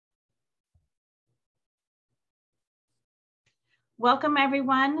Welcome,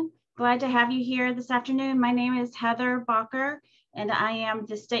 everyone. Glad to have you here this afternoon. My name is Heather Bacher, and I am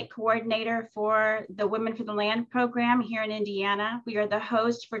the state coordinator for the Women for the Land program here in Indiana. We are the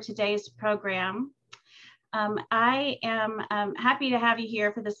host for today's program. I am happy to have you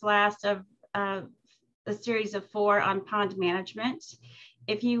here for this last of a series of 4 on pond management.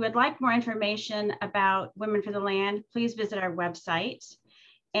 If you would like more information about Women for the Land, please visit our website.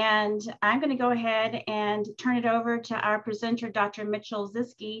 And I'm going to go ahead and turn it over to our presenter, Dr. Mitchell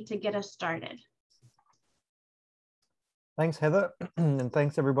Ziske, to get us started. Thanks, Heather, and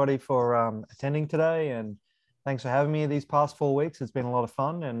thanks everybody for attending today, and thanks for having me these past 4 weeks. It's been a lot of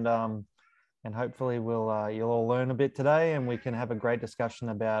fun, and hopefully you'll all learn a bit today, and we can have a great discussion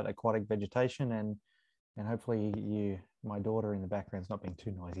about aquatic vegetation, and hopefully my daughter in the background's not being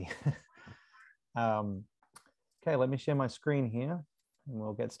too noisy. Okay, let me share my screen here, and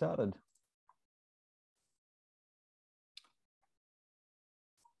we'll get started.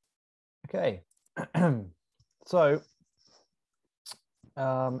 Okay, so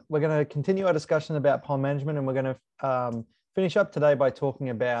we're going to continue our discussion about pond management, and we're going to finish up today by talking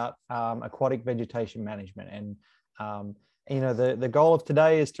about aquatic vegetation management. And the goal of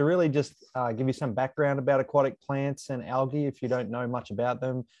today is to really just give you some background about aquatic plants and algae if you don't know much about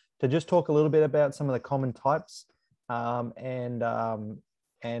them, to just talk a little bit about some of the common types, and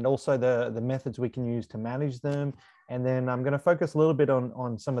also the methods we can use to manage them. And then I'm going to focus a little bit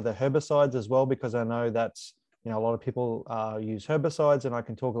on some of the herbicides as well, because I know that's, a lot of people use herbicides, and I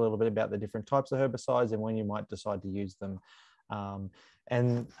can talk a little bit about the different types of herbicides and when you might decide to use them.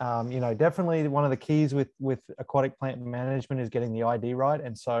 Definitely one of the keys with aquatic plant management is getting the ID right.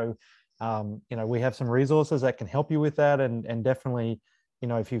 And so, we have some resources that can help you with that. And definitely,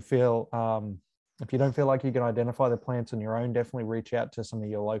 if you feel, if you don't feel like you can identify the plants on your own, definitely reach out to some of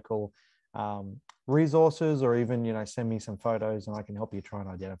your local resources, or even, send me some photos and I can help you try and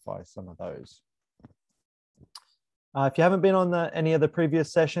identify some of those. If you haven't been on any of the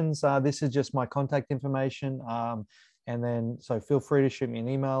previous sessions, this is just my contact information. So feel free to shoot me an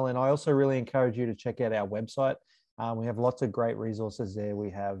email. And I also really encourage you to check out our website. We have lots of great resources there. We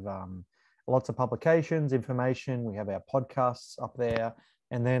have lots of publications, information. We have our podcasts up there.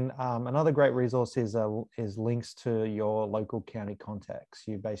 And then another great resource is links to your local county contacts.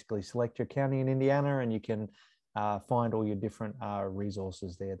 You basically select your county in Indiana, and you can find all your different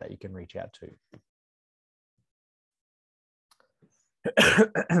resources there that you can reach out to.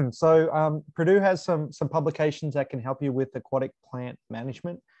 So Purdue has some publications that can help you with aquatic plant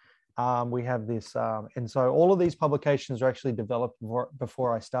management. We have this, and so all of these publications are actually developed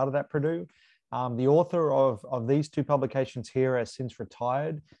before I started at Purdue. The author of these 2 publications here has since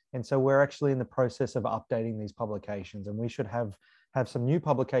retired, and so we're actually in the process of updating these publications, and we should have some new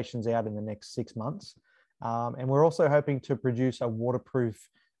publications out in the next 6 months. And we're also hoping to produce a waterproof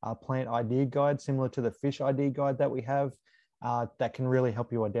plant ID guide similar to the fish ID guide that we have, that can really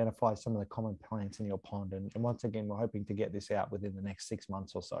help you identify some of the common plants in your pond. And once again, we're hoping to get this out within the next 6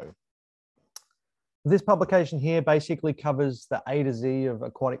 months or so. This publication here basically covers the A to Z of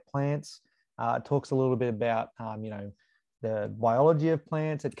aquatic plants. It talks a little bit about, the biology of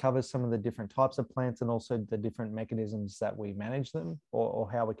plants. It covers some of the different types of plants and also the different mechanisms that we manage them, or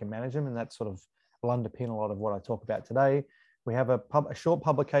how we can manage them. And that sort of will underpin a lot of what I talk about today. We have a short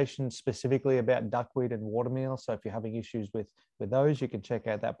publication specifically about duckweed and watermeal. So if you're having issues with those, you can check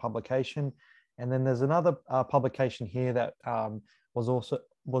out that publication. And then there's another publication here that was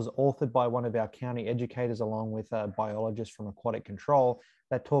authored by one of our county educators, along with a biologist from Aquatic Control,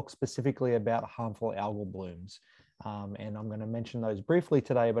 that talks specifically about harmful algal blooms. And I'm going to mention those briefly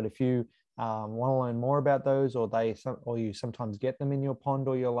today, but if you want to learn more about those, or you sometimes get them in your pond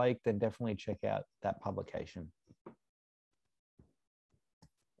or your lake, then definitely check out that publication.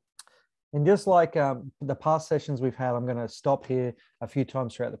 And just like the past sessions we've had, I'm going to stop here a few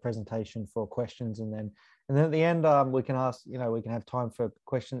times throughout the presentation for questions, and then at the end we can ask, we can have time for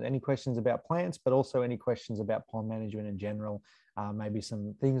questions, any questions about plants, but also any questions about pond management in general. Maybe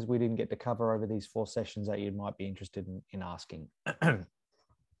some things we didn't get to cover over these 4 sessions that you might be interested in asking.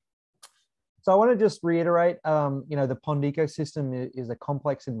 So I want to just reiterate, the pond ecosystem is a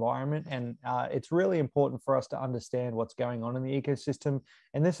complex environment, and it's really important for us to understand what's going on in the ecosystem.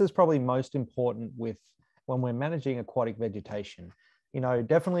 And this is probably most important when we're managing aquatic vegetation.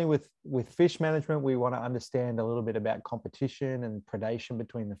 Definitely with fish management, we want to understand a little bit about competition and predation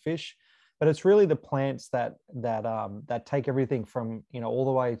between the fish, but it's really the plants that take everything from, all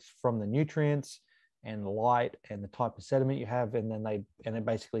the way from the nutrients and the light and the type of sediment you have, and then it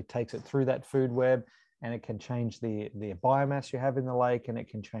basically takes it through that food web, and it can change the biomass you have in the lake, and it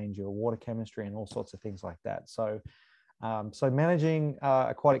can change your water chemistry and all sorts of things like that. So So managing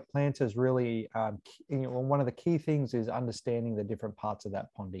aquatic plants is really, one of the key things is understanding the different parts of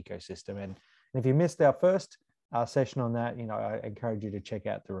that pond ecosystem. And if you missed our first session on that, I encourage you to check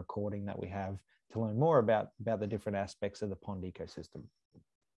out the recording that we have to learn more about the different aspects of the pond ecosystem.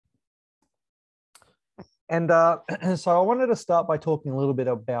 And so I wanted to start by talking a little bit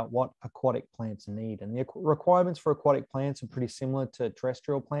about what aquatic plants need. And the requirements for aquatic plants are pretty similar to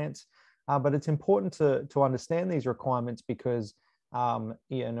terrestrial plants, but it's important to understand these requirements because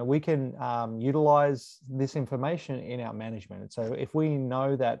we can utilize this information in our management. And so if we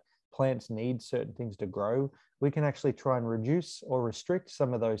know that plants need certain things to grow, we can actually try and reduce or restrict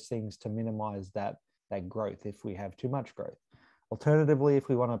some of those things to minimize that growth if we have too much growth. Alternatively, if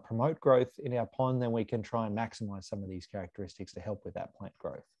we want to promote growth in our pond, then we can try and maximize some of these characteristics to help with that plant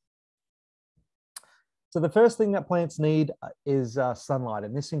growth. So the first thing that plants need is sunlight,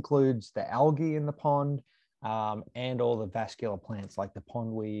 and this includes the algae in the pond and all the vascular plants like the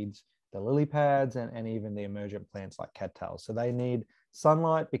pondweeds, the lily pads, and even the emergent plants like cattails. So they need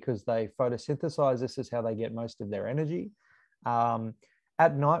sunlight because they photosynthesize. This is how they get most of their energy.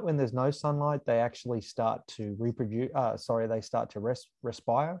 At night, when there's no sunlight, they actually start to reproduce, they start to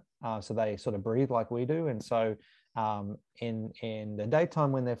respire. So they sort of breathe like we do. And so in the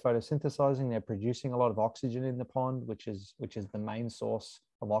daytime, when they're photosynthesizing, they're producing a lot of oxygen in the pond, which is the main source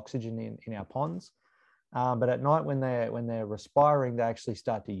of oxygen in our ponds. But at night, when they're respiring, they actually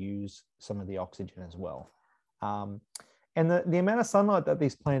start to use some of the oxygen as well. And the amount of sunlight that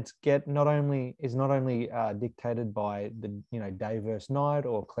these plants get is not only dictated by the day versus night,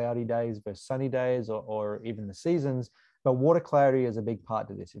 or cloudy days versus sunny days, or even the seasons, but water clarity is a big part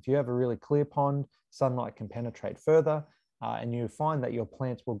to this. If you have a really clear pond, sunlight can penetrate further, and you find that your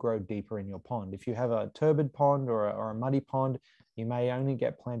plants will grow deeper in your pond. If you have a turbid pond or a muddy pond, you may only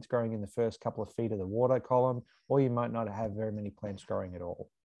get plants growing in the first couple of feet of the water column, or you might not have very many plants growing at all.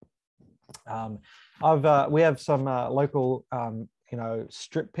 We have some local,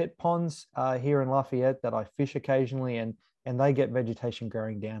 strip pit ponds here in Lafayette that I fish occasionally, and they get vegetation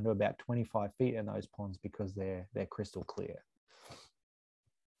growing down to about 25 feet in those ponds because they're crystal clear.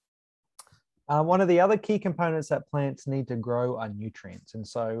 One of the other key components that plants need to grow are nutrients. And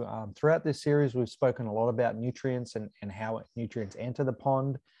so throughout this series, we've spoken a lot about nutrients and how nutrients enter the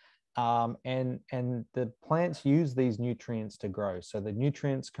pond. And the plants use these nutrients to grow. So the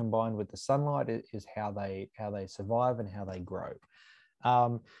nutrients combined with the sunlight is how they survive and how they grow.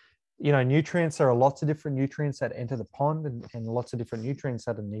 Nutrients, there are lots of different nutrients that enter the pond, and lots of different nutrients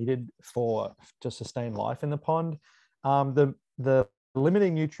that are needed to sustain life in the pond. The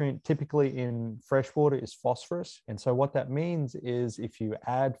limiting nutrient typically in freshwater is phosphorus. And so what that means is if you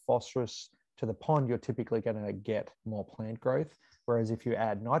add phosphorus to the pond, you're typically going to get more plant growth. Whereas if you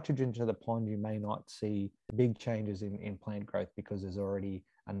add nitrogen to the pond, you may not see big changes in plant growth because there's already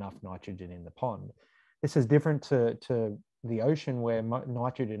enough nitrogen in the pond. This is different to the ocean, where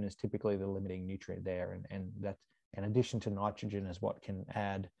nitrogen is typically the limiting nutrient there. And that, in addition to nitrogen, is what can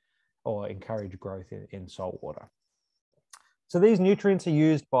add or encourage growth in salt water. So these nutrients are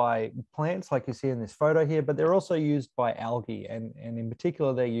used by plants like you see in this photo here, but they're also used by algae. And in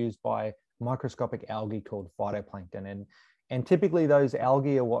particular, they're used by microscopic algae called phytoplankton. And typically those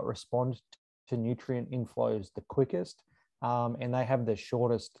algae are what respond to nutrient inflows the quickest, and they have the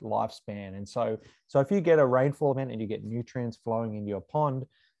shortest lifespan. And so if you get a rainfall event and you get nutrients flowing into your pond,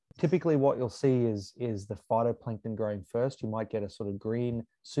 typically what you'll see is the phytoplankton growing first. You might get a sort of green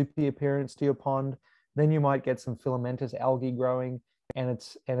soupy appearance to your pond. Then you might get some filamentous algae growing, and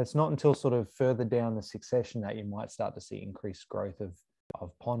it's not until sort of further down the succession that you might start to see increased growth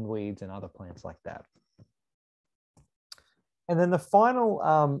of pondweeds and other plants like that. And then the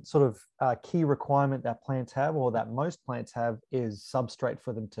final key requirement that plants have, or that most plants have, is substrate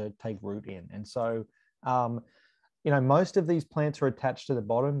for them to take root in. And so, most of these plants are attached to the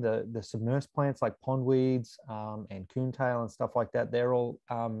bottom. The submersed plants like pondweeds and coontail and stuff like that, they're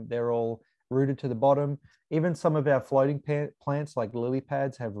all rooted to the bottom. Even some of our floating plants like lily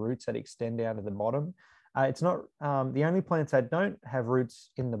pads have roots that extend down to the bottom. It's not the only plants that don't have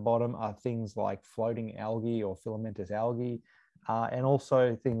roots in the bottom are things like floating algae or filamentous algae, and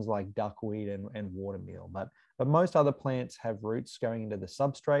also things like duckweed and watermeal. But most other plants have roots going into the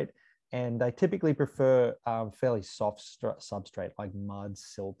substrate, and they typically prefer fairly soft substrate like mud,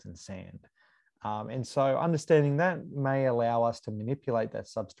 silt, and sand. And so understanding that may allow us to manipulate that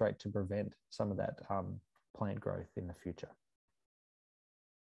substrate to prevent some of that plant growth in the future.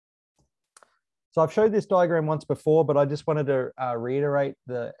 So I've showed this diagram once before, but I just wanted to reiterate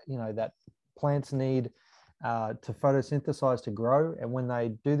that plants need to photosynthesize to grow. And when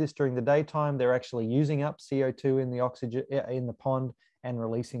they do this during the daytime, they're actually using up CO2 in the oxygen in the pond and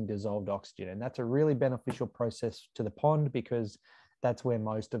releasing dissolved oxygen. And that's a really beneficial process to the pond because that's where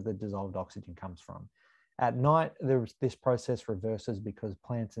most of the dissolved oxygen comes from. At night, this process reverses because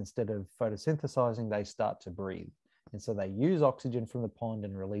plants, instead of photosynthesizing, they start to breathe. And so they use oxygen from the pond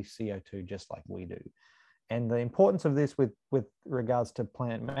and release CO2 just like we do. And the importance of this with regards to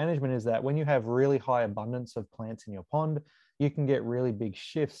plant management is that when you have really high abundance of plants in your pond, you can get really big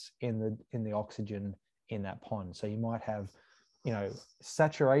shifts in the oxygen in that pond. So you might have,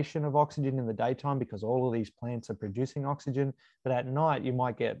 saturation of oxygen in the daytime because all of these plants are producing oxygen, but at night you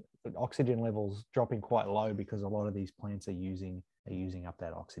might get oxygen levels dropping quite low because a lot of these plants are using up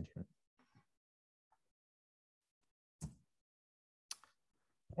that oxygen.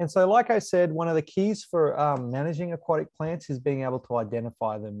 And so, like I said, one of the keys for managing aquatic plants is being able to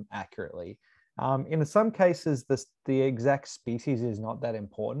identify them accurately. In some cases, the exact species is not that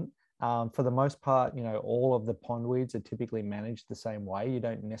important. For the most part, all of the pondweeds are typically managed the same way. You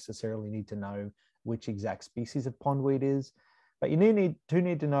don't necessarily need to know which exact species of pondweed is, but you do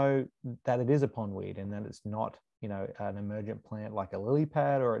need to know that it is a pondweed and that it's not, an emergent plant like a lily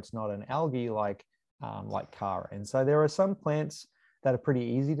pad, or it's not an algae like Cara. And so there are some plants that are pretty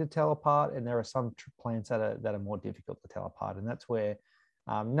easy to tell apart, and there are some plants that are more difficult to tell apart. And that's where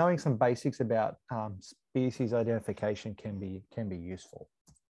knowing some basics about species identification can be useful.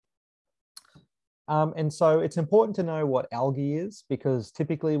 And so it's important to know what algae is, because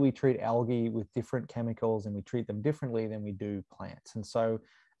typically we treat algae with different chemicals and we treat them differently than we do plants. And so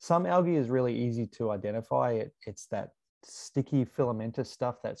some algae is really easy to identify. It's that sticky filamentous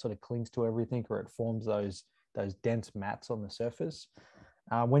stuff that sort of clings to everything, or it forms those dense mats on the surface.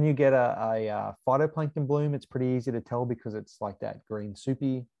 When you get a phytoplankton bloom, it's pretty easy to tell because it's like that green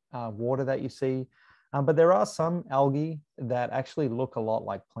soupy water that you see. But there are some algae that actually look a lot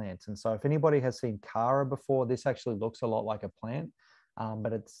like plants. And so if anybody has seen Cara before, this actually looks a lot like a plant,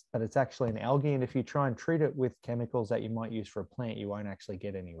 but it's actually an algae. And if you try and treat it with chemicals that you might use for a plant, you won't actually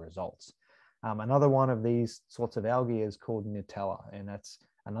get any results. Another one of these sorts of algae is called Nutella, and that's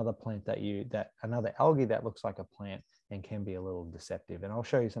another plant another algae that looks like a plant and can be a little deceptive. And I'll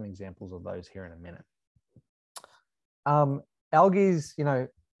show you some examples of those here in a minute.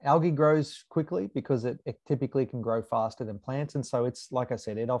 Algae grows quickly because it typically can grow faster than plants. And so it's, like I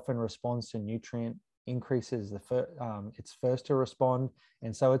said, it often responds to nutrient increases. It's first to respond.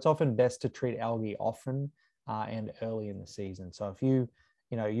 And so it's often best to treat algae often and early in the season. So if you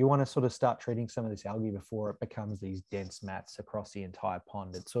want to sort of start treating some of this algae before it becomes these dense mats across the entire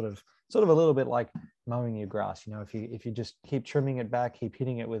pond. It's sort of a little bit like mowing your grass. If you just keep trimming it back, keep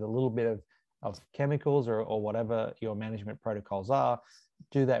hitting it with a little bit of chemicals or whatever your management protocols are,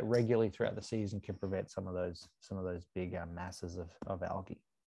 do that regularly throughout the season can prevent some of those big masses of algae.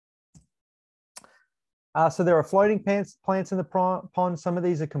 So there are floating plants in the pond. Some of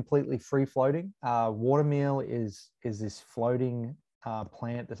these are completely free floating. Watermeal is this floating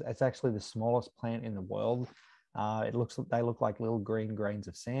plant. It's actually the smallest plant in the world. They look like little green grains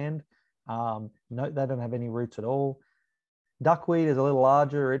of sand. Note they don't have any roots at all. Duckweed is a little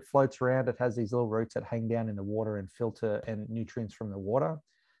larger. It floats around. It has these little roots that hang down in the water and filter and nutrients from the water.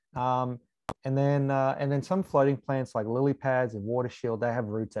 And then some floating plants like lily pads and water shield, they have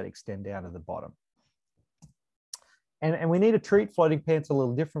roots that extend down to the bottom. And we need to treat floating plants a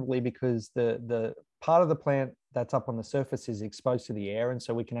little differently because the part of the plant that's up on the surface is exposed to the air. And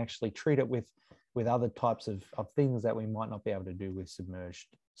so we can actually treat it with other types of things that we might not be able to do with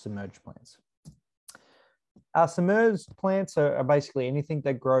submerged plants. Submerged plants are basically anything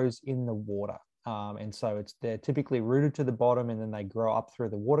that grows in the water. And so they're typically rooted to the bottom and then they grow up through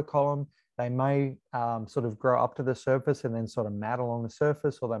the water column. They may sort of grow up to the surface and then sort of mat along the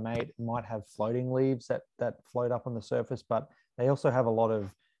surface, or they might have floating leaves that float up on the surface, but they also have a lot of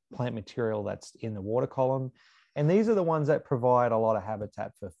plant material that's in the water column. And these are the ones that provide a lot of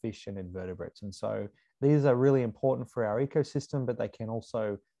habitat for fish and invertebrates. And so these are really important for our ecosystem, but they can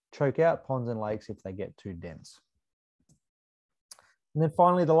also choke out ponds and lakes if they get too dense. And then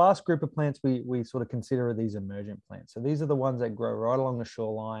finally, the last group of plants we sort of consider are these emergent plants. So these are the ones that grow right along the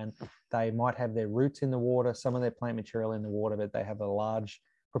shoreline. They might have their roots in the water, some of their plant material in the water, but they have a large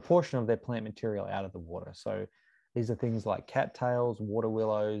proportion of their plant material out of the water. So these are things like cattails, water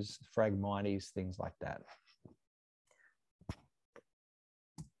willows, phragmites, things like that.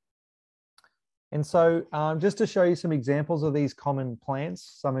 And so just to show you some examples of these common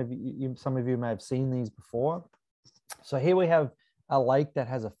plants, some of you may have seen these before. So here we have a lake that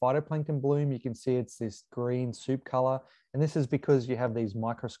has a phytoplankton bloom. You can see it's this green soup color. And this is because you have these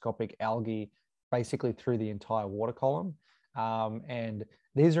microscopic algae basically through the entire water column. And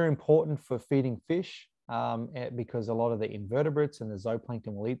these are important for feeding fish because a lot of the invertebrates and the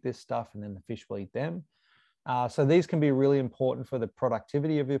zooplankton will eat this stuff, and then the fish will eat them. So these can be really important for the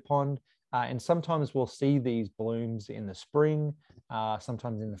productivity of your pond. And sometimes we'll see these blooms in the spring,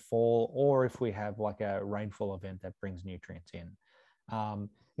 sometimes in the fall, or if we have like a rainfall event that brings nutrients in. You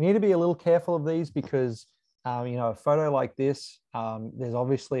need to be a little careful of these because, you know, a photo like this, there's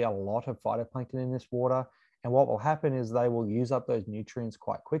obviously a lot of phytoplankton in this water. And what will happen is they will use up those nutrients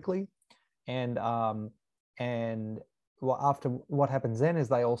quite quickly. And after what happens then is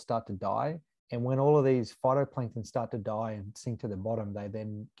they all start to die. And when all of these phytoplankton start to die and sink to the bottom, they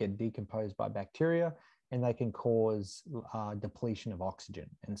then get decomposed by bacteria, and they can cause depletion of oxygen.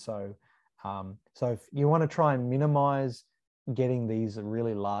 And so, so if you want to try and minimize getting these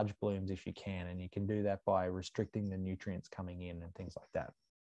really large blooms if you can, and you can do that by restricting the nutrients coming in and things like that.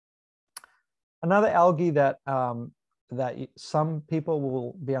 Another algae that that some people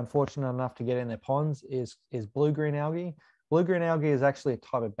will be unfortunate enough to get in their ponds is blue-green algae. Blue-green algae is actually a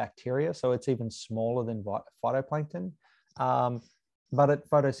type of bacteria, so it's even smaller than phytoplankton, but it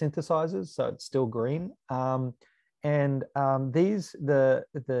photosynthesizes, so it's still green. The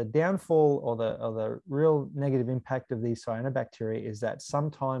downfall or the real negative impact of these cyanobacteria is that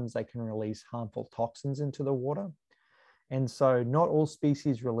sometimes they can release harmful toxins into the water. And so not all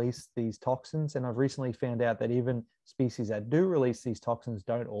species release these toxins. And I've recently found out that even species that do release these toxins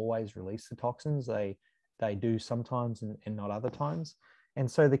don't always release the toxins. They do sometimes and not other times. And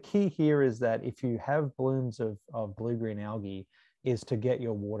so the key here is that if you have blooms of blue-green algae, is to get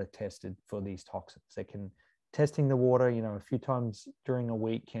your water tested for these toxins. Testing the water, you know, a few times during a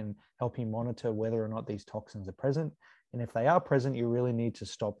week can help you monitor whether or not these toxins are present. And if they are present, you really need to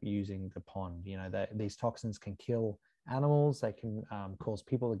stop using the pond. You know, these toxins can kill animals, they can cause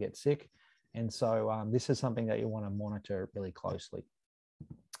people to get sick. And so this is something that you want to monitor really closely.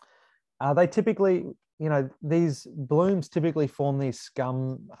 They typically, you know, these blooms typically form these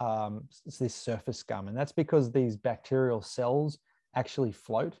scum, this surface scum, and that's because these bacterial cells actually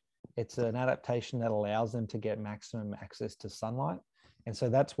float. It's an adaptation that allows them to get maximum access to sunlight. And so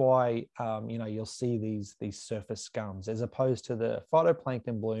that's why, you know, you'll see these surface scums as opposed to the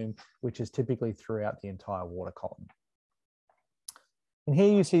phytoplankton bloom, which is typically throughout the entire water column. And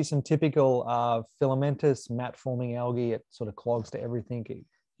here you see some typical filamentous mat-forming algae. It sort of clogs to everything. You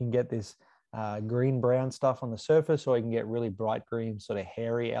can get this green-brown stuff on the surface, or you can get really bright green, sort of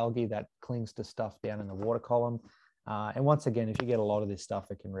hairy algae that clings to stuff down in the water column. And once again, if you get a lot of this stuff,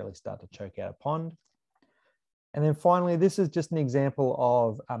 it can really start to choke out a pond. And then finally, this is just an example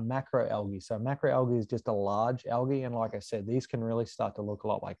of a macroalgae. So macroalgae is just a large algae. And like I said, these can really start to look a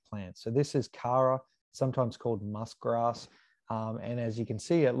lot like plants. So this is Chara, sometimes called muskgrass. And as you can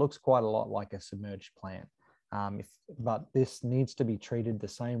see, it looks quite a lot like a submerged plant. But this needs to be treated the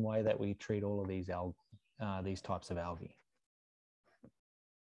same way that we treat all of these types of algae.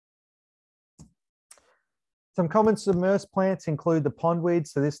 Some common submersed plants include the pondweed.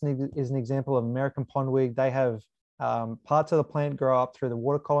 So this is an example of American pondweed. They have parts of the plant grow up through the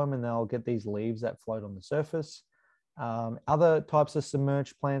water column, and they'll get these leaves that float on the surface. Other types of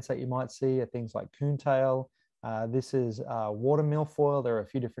submerged plants that you might see are things like coontail. This is water milfoil. There are a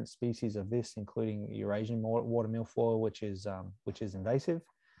few different species of this, including Eurasian water milfoil, which is invasive.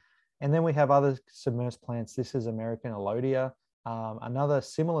 And then we have other submersed plants. This is American alodia. Another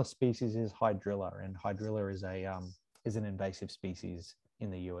similar species is hydrilla, and hydrilla is an invasive species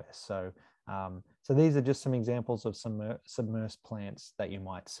in the US. So, so these are just some examples of some submersed plants that you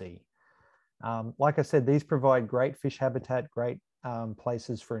might see. Like I said, these provide great fish habitat, great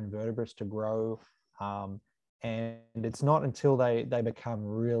places for invertebrates to grow. And it's not until they become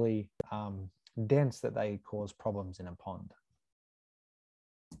really dense that they cause problems in a pond.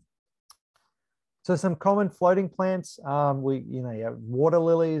 So some common floating plants, you have water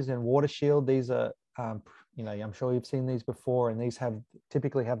lilies and water shield. These are, I'm sure you've seen these before, and these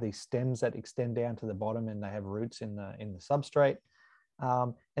typically have these stems that extend down to the bottom, and they have roots in the substrate.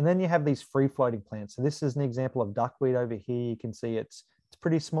 And then you have these free floating plants. So this is an example of duckweed over here. You can see it's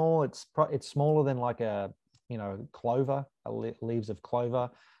pretty small. It's smaller than like a clover, leaves of clover.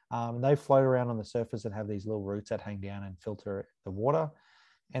 They float around on the surface and have these little roots that hang down and filter the water.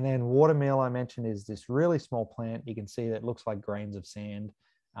 And then watermeal, I mentioned, is this really small plant. You can see that it looks like grains of sand,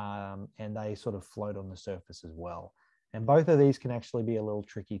 and they sort of float on the surface as well. And both of these can actually be a little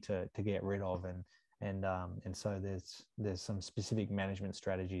tricky to get rid of, and so there's some specific management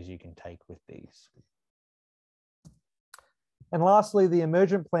strategies you can take with these. And lastly, the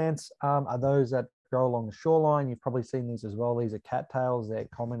emergent plants are those that grow along the shoreline. You've probably seen these as well. These are cattails. They're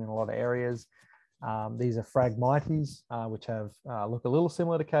common in a lot of areas. These are Phragmites, which have look a little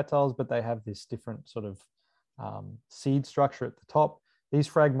similar to cattails, but they have this different sort of seed structure at the top. These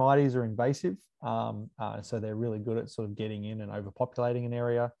Phragmites are invasive, so they're really good at sort of getting in and overpopulating an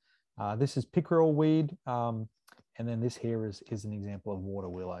area. This is pickerel weed, and then this here is an example of water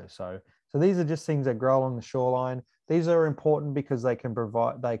willow. So these are just things that grow along the shoreline. These are important because they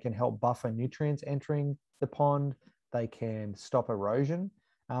can help buffer nutrients entering the pond. They can stop erosion.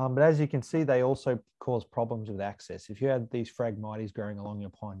 But as you can see, they also cause problems with access. If you had these Phragmites growing along your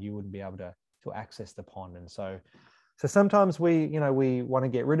pond, you wouldn't be able to access the pond. And so sometimes we want to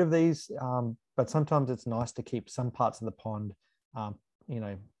get rid of these, but sometimes it's nice to keep some parts of the pond,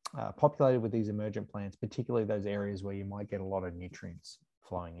 populated with these emergent plants, particularly those areas where you might get a lot of nutrients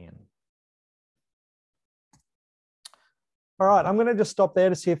flowing in. All right, I'm going to just stop there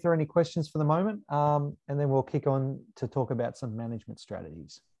to see if there are any questions for the moment, and then we'll kick on to talk about some management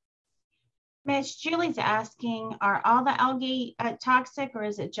strategies. Mitch, Julie's asking, are all the algae toxic, or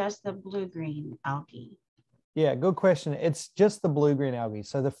is it just the blue-green algae? Yeah, good question. It's just the blue-green algae.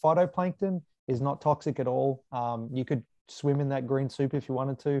 So the phytoplankton is not toxic at all. You could swim in that green soup if you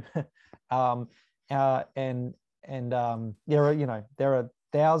wanted to. There are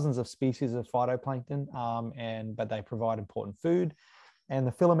thousands of species of phytoplankton, but they provide important food. And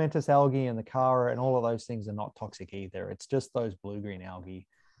the filamentous algae and the chara and all of those things are not toxic either. It's just those blue-green algae.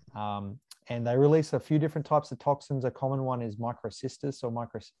 And they release a few different types of toxins. A common one is microcystis or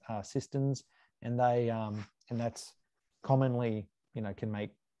microcystins, and that's commonly, can make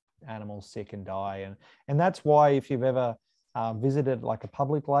animals sick and die. And that's why if you've ever visited like a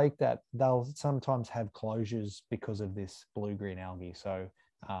public lake, that they'll sometimes have closures because of this blue-green algae. So,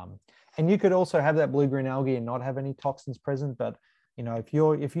 and you could also have that blue-green algae and not have any toxins present. But if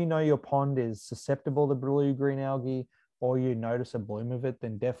you know your pond is susceptible to blue-green algae, or you notice a bloom of it,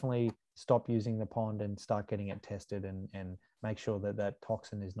 then definitely stop using the pond and start getting it tested and make sure that that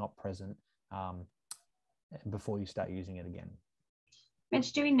toxin is not present before you start using it again.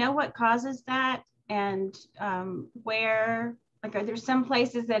 Mitch, do we know what causes that, and where, like, are there some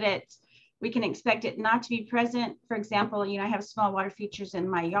places that we can expect it not to be present? For example, I have small water features in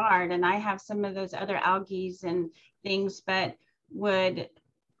my yard, and I have some of those other algae and things, but would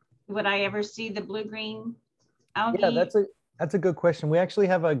I ever see the blue-green algae? Yeah, that's a good question. We actually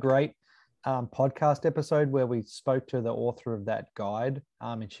have a great podcast episode where we spoke to the author of that guide,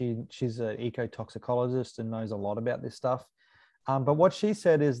 and she's an ecotoxicologist and knows a lot about this stuff. But what she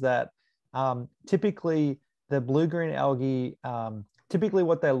said is that typically the blue-green algae, typically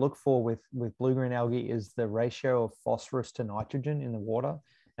what they look for with blue-green algae is the ratio of phosphorus to nitrogen in the water.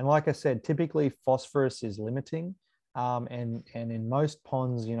 And like I said, typically phosphorus is limiting. And in most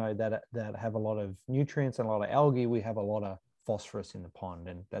ponds, that have a lot of nutrients and a lot of algae, we have a lot of phosphorus in the pond,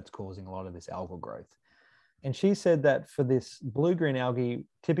 and that's causing a lot of this algal growth. And she said that for this blue-green algae,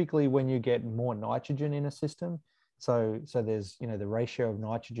 typically when you get more nitrogen in a system, so there's, the ratio of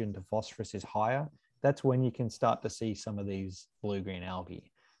nitrogen to phosphorus is higher, that's when you can start to see some of these blue-green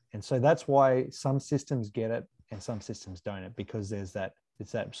algae. And so that's why some systems get it and some systems don't, because it's that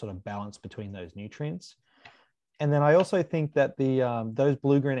sort of balance between those nutrients. And then I also think that those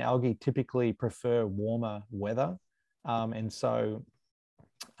blue-green algae typically prefer warmer weather. And so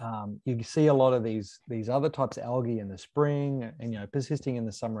you see a lot of these other types of algae in the spring and, persisting in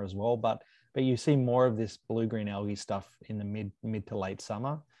the summer as well. But you see more of this blue-green algae stuff in the mid to late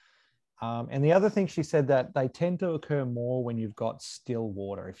summer. And the other thing she said, that they tend to occur more when you've got still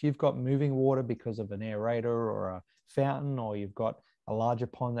water. If you've got moving water because of an aerator or a fountain, or you've got a larger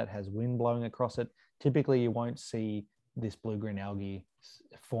pond that has wind blowing across it, typically you won't see this blue-green algae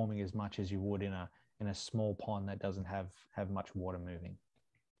forming as much as you would in a small pond that doesn't have much water moving.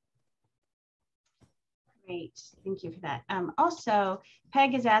 Great, thank you for that. Also,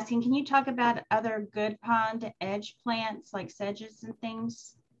 Peg is asking, can you talk about other good pond edge plants like sedges and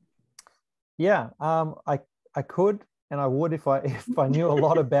things? Yeah, I could, and I would if I knew a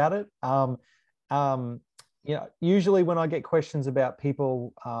lot about it. Usually when I get questions about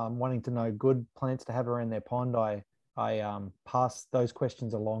people wanting to know good plants to have around their pond, I pass those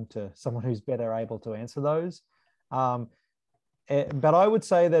questions along to someone who's better able to answer those. But I would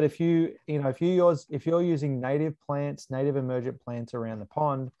say that if you're using native plants, native emergent plants around the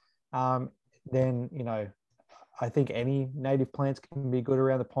pond, then I think any native plants can be good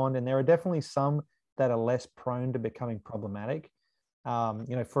around the pond, and there are definitely some that are less prone to becoming problematic.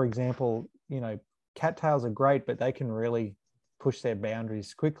 For example, cattails are great, but they can really push their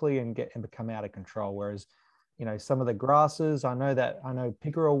boundaries quickly and become out of control. Whereas, some of the grasses, I know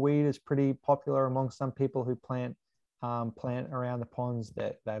pickerel weed is pretty popular among some people who plant plant around the ponds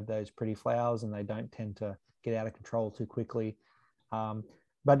that they have those pretty flowers and they don't tend to get out of control too quickly.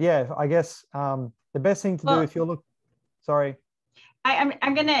 But yeah, I guess the best thing to do if you're sorry.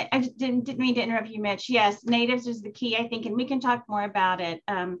 I just didn't mean to interrupt you, Mitch. Yes, natives is the key, I think, and we can talk more about it.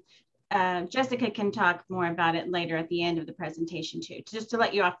 Jessica can talk more about it later at the end of the presentation too, just to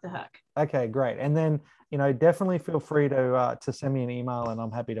let you off the hook. Okay, great. And then, definitely feel free to send me an email and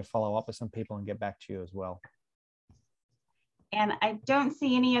I'm happy to follow up with some people and get back to you as well. And I don't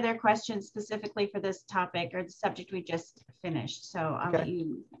see any other questions specifically for this topic or the subject we just finished. So I'll let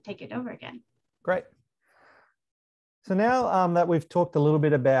you take it over again. Great. So now that we've talked a little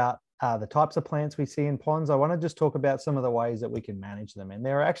bit about the types of plants we see in ponds, I want to just talk about some of the ways that we can manage them. And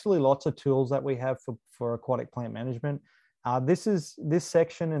there are actually lots of tools that we have for aquatic plant management. This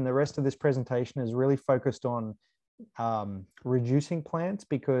section and the rest of this presentation is really focused on reducing plants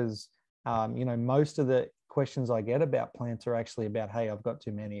because, most of the questions I get about plants are actually about, hey, I've got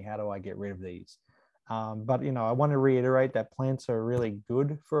too many, how do I get rid of these? But I want to reiterate that plants are really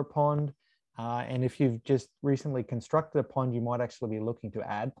good for a pond. And if you've just recently constructed a pond, you might actually be looking to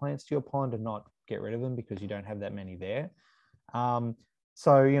add plants to your pond and not get rid of them because you don't have that many there.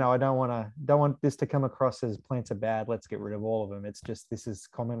 So, I don't want this to come across as plants are bad, let's get rid of all of them. It's just, this is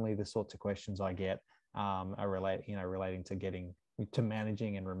commonly the sorts of questions I get relating to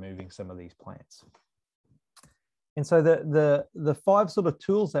managing and removing some of these plants. And so the 5 sort of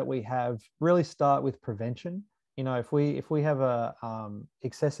tools that we have really start with prevention. If we have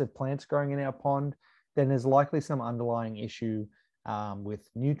excessive plants growing in our pond, then there's likely some underlying issue with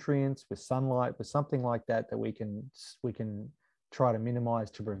nutrients, with sunlight, with something like that we can try to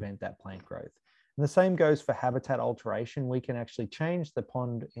minimize to prevent that plant growth. And the same goes for habitat alteration. We can actually change the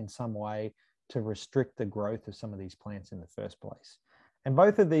pond in some way to restrict the growth of some of these plants in the first place. And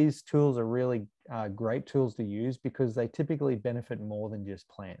both of these tools are really great tools to use because they typically benefit more than just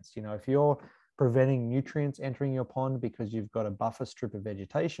plants. If you're preventing nutrients entering your pond because you've got a buffer strip of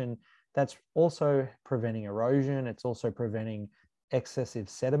vegetation, that's also preventing erosion. It's also preventing excessive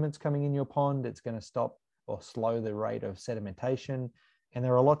sediments coming in your pond. It's going to stop or slow the rate of sedimentation. And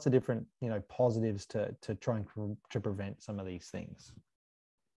there are lots of different, positives to try and to prevent some of these things.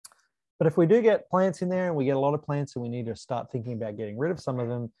 But if we do get plants in there and we get a lot of plants and we need to start thinking about getting rid of some of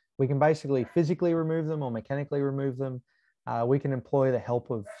them, we can basically physically remove them or mechanically remove them. We can employ the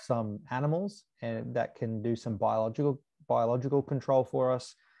help of some animals and that can do some biological control for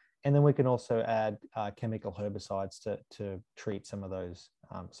us. And then we can also add chemical herbicides to treat some of those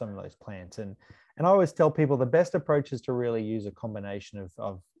plants. And I always tell people the best approach is to really use a combination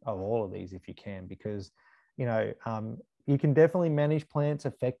of all of these if you can, because you can definitely manage plants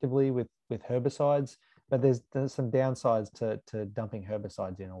effectively with herbicides, but there's some downsides to dumping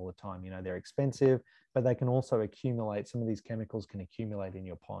herbicides in all the time. They're expensive, but they can also accumulate. Some of these chemicals can accumulate in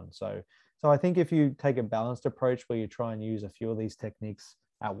your pond. So I think if you take a balanced approach where you try and use a few of these techniques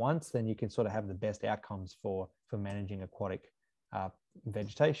at once, then you can sort of have the best outcomes for managing aquatic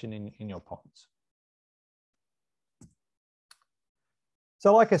vegetation in your ponds.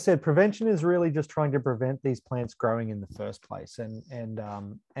 So like I said, prevention is really just trying to prevent these plants growing in the first place. And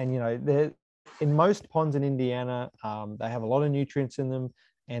in most ponds in Indiana, they have a lot of nutrients in them.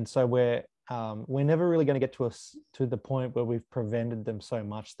 And so we're never really going to get to the point where we've prevented them so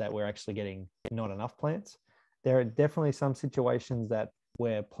much that we're actually getting not enough plants. There are definitely some situations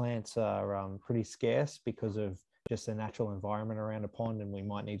where plants are pretty scarce because of just the natural environment around a pond, and we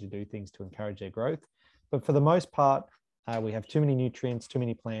might need to do things to encourage their growth. But for the most part, we have too many nutrients, too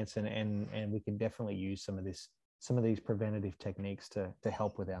many plants, and we can definitely use some of these preventative techniques to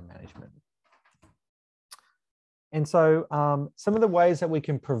help with our management. And so some of the ways that we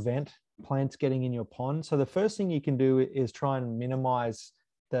can prevent plants getting in your pond. So the first thing you can do is try and minimize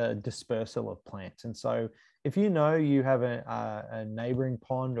the dispersal of plants. And so if you have a neighboring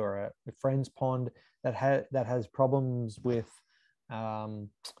pond or a friend's pond that has problems with,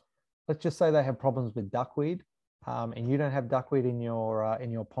 let's just say they have problems with duckweed, and you don't have duckweed in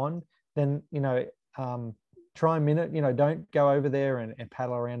your pond, then try and don't go over there and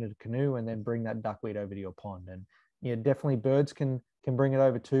paddle around in a canoe and then bring that duckweed over to your pond. And definitely birds can bring it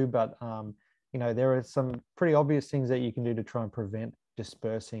over too, but there are some pretty obvious things that you can do to try and prevent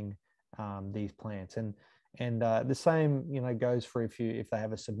dispersing these plants. And the same goes for if they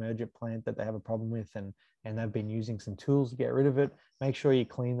have a submergent plant that they have a problem with and they've been using some tools to get rid of it. Make sure you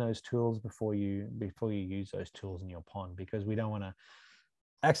clean those tools before you use those tools in your pond, because we don't want to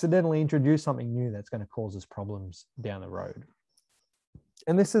accidentally introduce something new that's going to cause us problems down the road.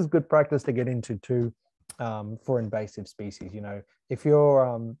 And this is good practice to get into too, for invasive species. You know, if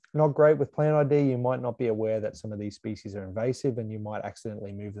you're not great with plant ID, you might not be aware that some of these species are invasive, and you might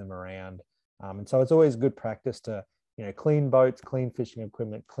accidentally move them around. And so it's always good practice to, you know, clean boats, clean fishing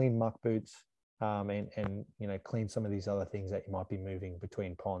equipment, clean muck boots, and you know, clean some of these other things that you might be moving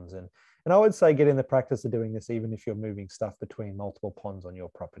between ponds. And I would say get in the practice of doing this even if you're moving stuff between multiple ponds on your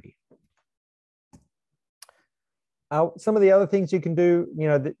property. Some of the other things you can do, you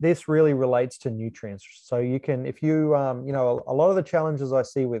know, this really relates to nutrients. So you can, if you, you know, a lot of the challenges I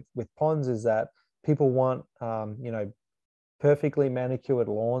see with ponds is that people want, you know, perfectly manicured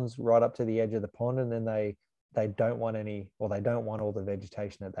lawns right up to the edge of the pond, and then they don't want any, or they don't want all the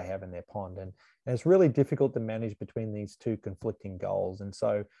vegetation that they have in their pond. And it's really difficult to manage between these two conflicting goals. And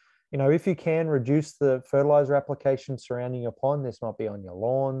so, you know, if you can reduce the fertilizer application surrounding your pond, this might be on your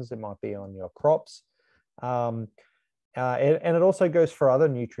lawns, it might be on your crops. And it also goes for other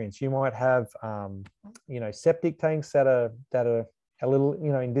nutrients. You might have, you know, septic tanks that are a little,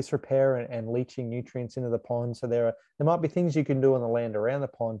 you know, in disrepair and leaching nutrients into the pond. So there might be things you can do on the land around the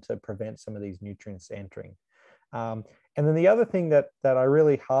pond to prevent some of these nutrients entering. And then the other thing that I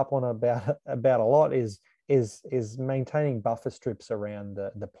really harp on about a lot is maintaining buffer strips around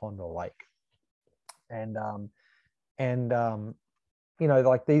the pond or lake. And you know,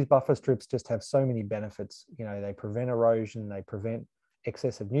 like these buffer strips just have so many benefits. You know, they prevent erosion, they prevent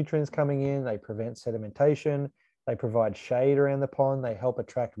excessive nutrients coming in, they prevent sedimentation, they provide shade around the pond, they help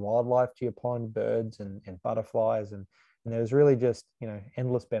attract wildlife to your pond, birds and butterflies. And there's really just, you know,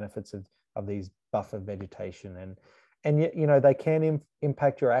 endless benefits of these buffer vegetation. And yet, you know, they can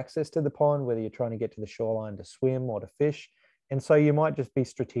impact your access to the pond, whether you're trying to get to the shoreline to swim or to fish. And so you might just be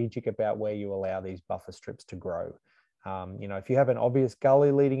strategic about where you allow these buffer strips to grow. You know, if you have an obvious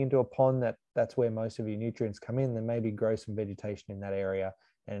gully leading into a pond that's where most of your nutrients come in, then maybe grow some vegetation in that area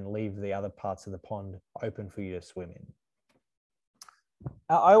and leave the other parts of the pond open for you to swim in.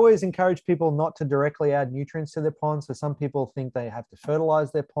 I always encourage people not to directly add nutrients to their pond. So some people think they have to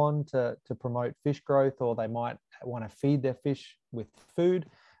fertilize their pond to promote fish growth, or they might want to feed their fish with food.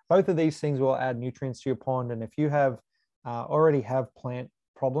 Both of these things will add nutrients to your pond. And if you have already have plant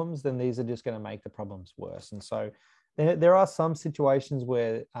problems, then these are just going to make the problems worse. And so there are some situations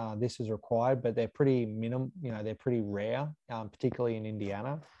where this is required, but they're pretty minimum, you know, they're pretty rare, particularly in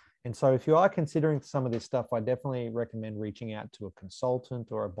Indiana. And so if you are considering some of this stuff, I definitely recommend reaching out to a consultant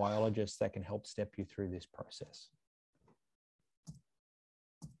or a biologist that can help step you through this process.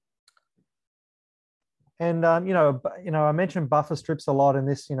 And, you know, I mentioned buffer strips a lot, and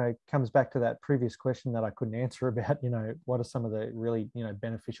this, you know, comes back to that previous question that I couldn't answer about, you know, what are some of the really, you know,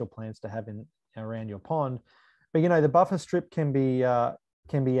 beneficial plants to have around your pond. But, you know, the buffer strip can be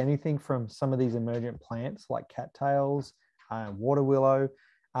anything from some of these emergent plants like cattails, water willow.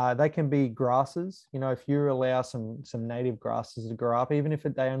 They can be grasses. You know, if you allow some native grasses to grow up, even if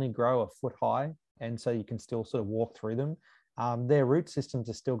they only grow a foot high, and so you can still sort of walk through them, their root systems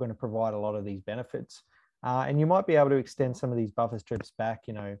are still going to provide a lot of these benefits. And you might be able to extend some of these buffer strips back,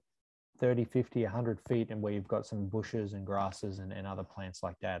 you know, 30, 50, 100 feet, and where you've got some bushes and grasses and other plants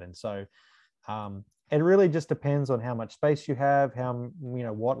like that. And so it really just depends on how much space you have, you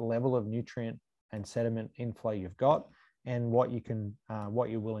know, what level of nutrient and sediment inflow you've got, and what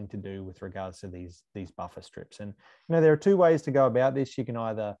you're willing to do with regards to these buffer strips. And, you know, there are two ways to go about this. You can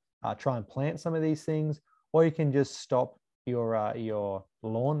either try and plant some of these things, or you can just stop your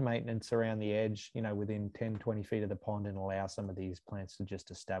lawn maintenance around the edge, you know, within 10, 20 feet of the pond, and allow some of these plants to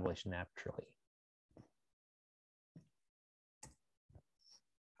just establish naturally.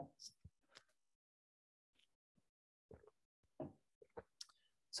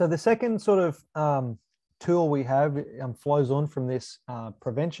 So the second sort of tool we have flows on from this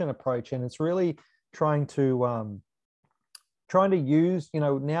prevention approach, and it's really trying to use, you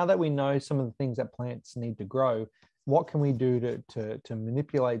know, now that we know some of the things that plants need to grow, what can we do to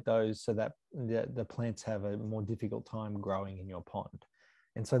manipulate those so that the plants have a more difficult time growing in your pond?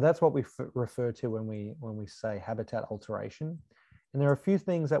 And so that's what we refer to when we say habitat alteration. And there are a few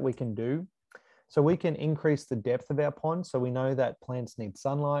things that we can do. So we can increase the depth of our pond. So we know that plants need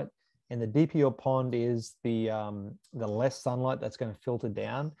sunlight, and the deeper your pond is, the less sunlight that's going to filter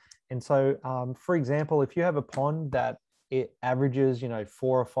down. And so, for example, if you have a pond that it averages, you know,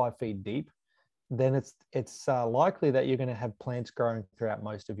 4 or 5 feet deep, then it's likely that you're going to have plants growing throughout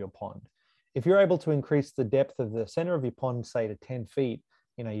most of your pond. If you're able to increase the depth of the center of your pond, say to 10 feet,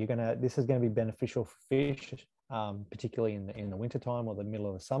 you know, this is going to be beneficial for fish, particularly in the wintertime or the middle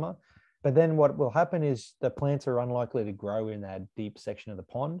of the summer. But then what will happen is the plants are unlikely to grow in that deep section of the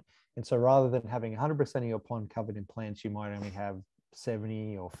pond. And so rather than having 100% of your pond covered in plants, you might only have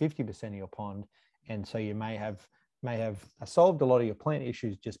 70 or 50% of your pond. And so you may have solved a lot of your plant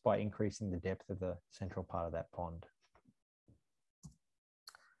issues just by increasing the depth of the central part of that pond.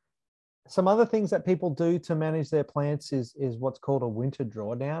 Some other things that people do to manage their plants is what's called a winter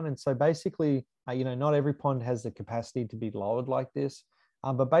drawdown. And so basically, not every pond has the capacity to be lowered like this.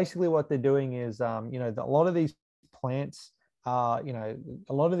 But basically what they're doing is, a lot of these plants, a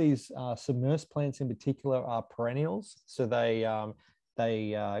lot of these submersed plants in particular are perennials. So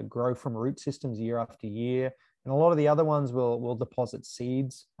they grow from root systems year after year. And a lot of the other ones will deposit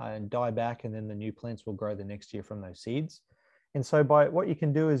seeds and die back, and then the new plants will grow the next year from those seeds. And so what you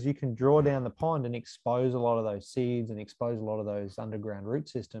can do is you can draw down the pond and expose a lot of those seeds and expose a lot of those underground root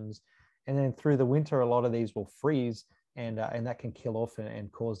systems. And then through the winter, a lot of these will freeze, and that can kill off and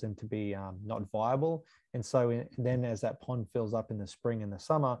cause them to be not viable. And so then as that pond fills up in the spring and the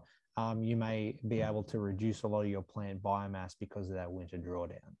summer, you may be able to reduce a lot of your plant biomass because of that winter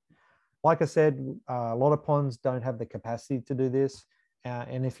drawdown. Like I said, a lot of ponds don't have the capacity to do this.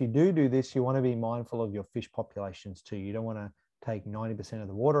 And if you do this, you want to be mindful of your fish populations too. You don't want to take 90% of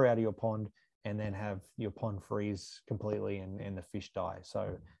the water out of your pond and then have your pond freeze completely and the fish die.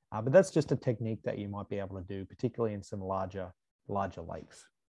 So, but that's just a technique that you might be able to do, particularly in some larger lakes.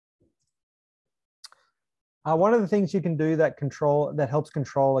 One of the things you can do that helps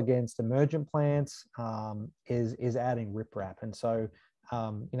control against emergent plants is adding riprap. And so,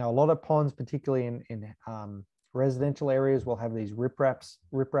 a lot of ponds, particularly in residential areas, will have these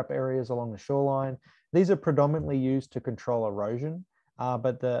riprap areas along the shoreline. These are predominantly used to control erosion,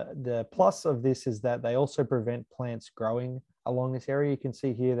 but the plus of this is that they also prevent plants growing along this area. You can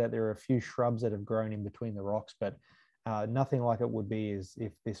see here that there are a few shrubs that have grown in between the rocks, but nothing like it would be as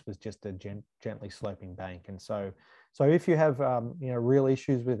if this was just a gently sloping bank. And so if you have real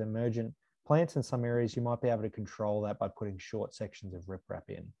issues with emergent plants in some areas, you might be able to control that by putting short sections of riprap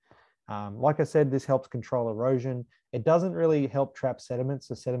in. Like I said, this helps control erosion. It doesn't really help trap sediments.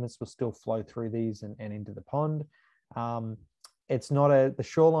 The sediments will still flow through these and into the pond. The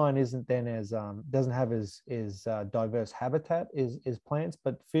shoreline isn't then doesn't have as diverse habitat as plants,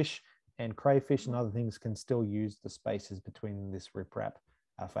 but fish and crayfish and other things can still use the spaces between this riprap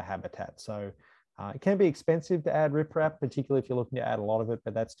for habitat. So it can be expensive to add riprap, particularly if you're looking to add a lot of it,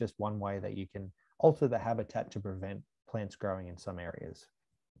 but that's just one way that you can alter the habitat to prevent plants growing in some areas.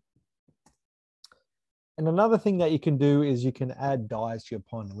 And another thing that you can do is you can add dyes to your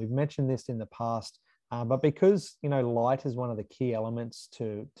pond. We've mentioned this in the past, but because light is one of the key elements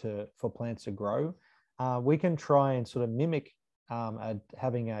for plants to grow, we can try and sort of mimic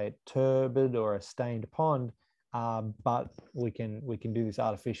having a turbid or a stained pond, but we can do this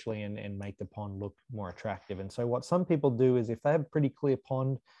artificially and make the pond look more attractive. And so what some people do is if they have a pretty clear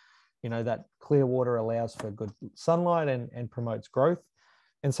pond, that clear water allows for good sunlight and promotes growth.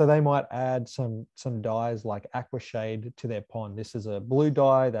 And so they might add some dyes like Aquashade to their pond. This is a blue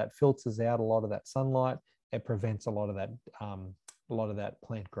dye that filters out a lot of that sunlight. It prevents a lot of that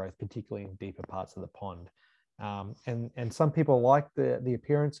plant growth, particularly in deeper parts of the pond. And some people like the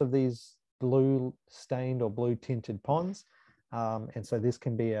appearance of these blue stained or blue tinted ponds. And so this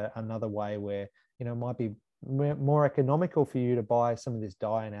can be another way where, it might be more economical for you to buy some of this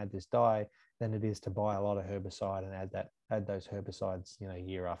dye and add this dye than it is to buy a lot of herbicide and add those herbicides,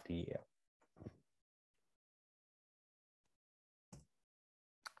 year after year.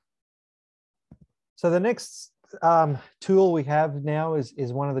 So the next tool we have now is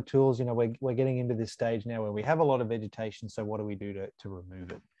one of the tools, we're getting into this stage now where we have a lot of vegetation. So what do we do to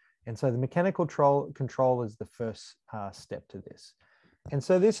remove it? And so the mechanical control is the first step to this. And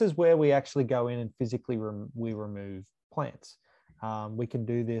so this is where we actually go in and physically we remove plants. We can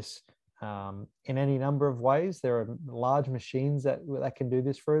do this in any number of ways. There are large machines that can do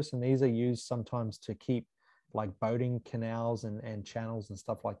this for us, and these are used sometimes to keep like boating canals and channels and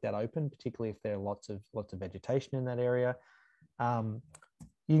stuff like that open, particularly if there are lots of vegetation in that area.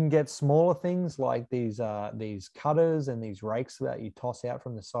 You can get smaller things like these cutters and these rakes that you toss out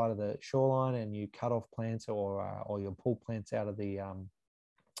from the side of the shoreline, and you cut off plants or you'll pull plants out of the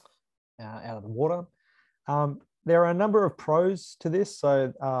water. There are a number of pros to this.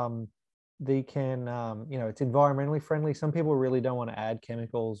 So they can, it's environmentally friendly. Some people really don't want to add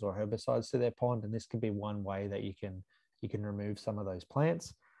chemicals or herbicides to their pond, and this could be one way that you can remove some of those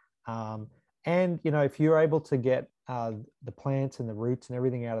plants. And if you're able to get the plants and the roots and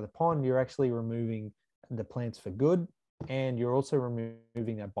everything out of the pond, you're actually removing the plants for good, and you're also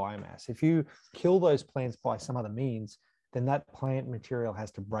removing that biomass. If you kill those plants by some other means, then that plant material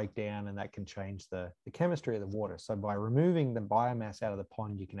has to break down, and that can change the chemistry of the water. So by removing the biomass out of the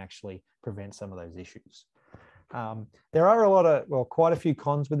pond, you can actually prevent some of those issues. There are quite a few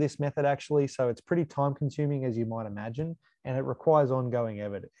cons with this method actually. So it's pretty time consuming, as you might imagine, and it requires ongoing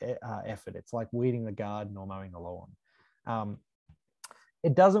effort. It's like weeding the garden or mowing the lawn.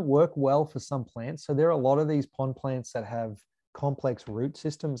 It doesn't work well for some plants. So there are a lot of these pond plants that have complex root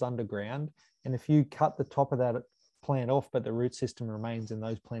systems underground. And if you cut the top of that plant off, but the root system remains, and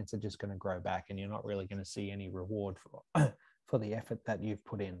those plants are just going to grow back, and you're not really going to see any reward for the effort that you've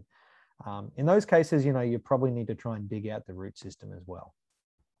put in. In those cases, you probably need to try and dig out the root system as well.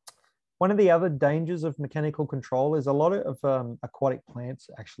 One of the other dangers of mechanical control is a lot of aquatic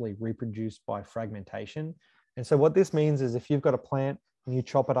plants actually reproduce by fragmentation. And so what this means is if you've got a plant and you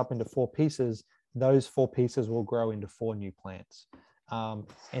chop it up into 4 pieces, those 4 pieces will grow into 4 new plants.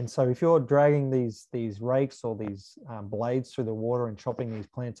 And so if you're dragging these rakes or these blades through the water and chopping these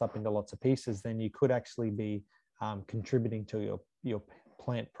plants up into lots of pieces, then you could actually be contributing to your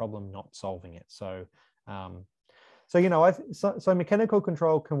plant problem, not solving it. So mechanical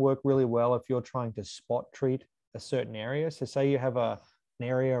control can work really well if you're trying to spot treat a certain area. So say you have an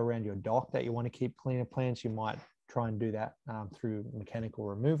area around your dock that you want to keep clean of plants, you might try and do that through mechanical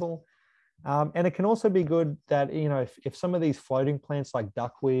removal. And it can also be good that, if some of these floating plants like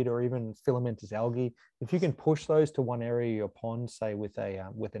duckweed or even filamentous algae, if you can push those to one area of your pond, say with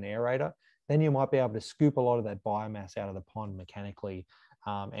an aerator, then you might be able to scoop a lot of that biomass out of the pond mechanically.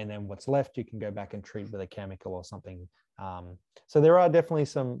 And then what's left, you can go back and treat with a chemical or something. So there are definitely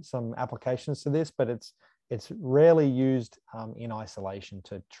some applications to this, but it's rarely used in isolation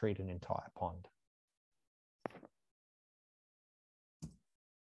to treat an entire pond.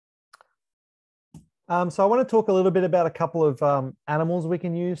 So I want to talk a little bit about a couple of animals we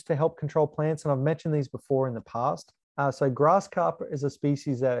can use to help control plants. And I've mentioned these before in the past. So grass carp is a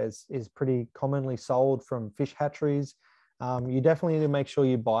species that is pretty commonly sold from fish hatcheries. You definitely need to make sure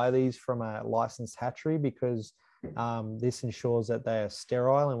you buy these from a licensed hatchery, because this ensures that they are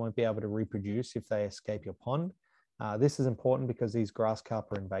sterile and won't be able to reproduce if they escape your pond. This is important because these grass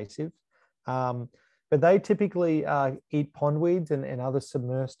carp are invasive. But they typically eat pondweeds and other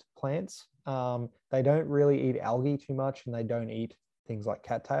submersed plants. They don't really eat algae too much, and they don't eat things like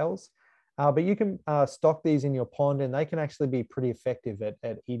cattails. But you can stock these in your pond, and they can actually be pretty effective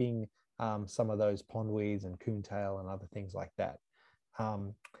at eating some of those pondweeds and coontail and other things like that.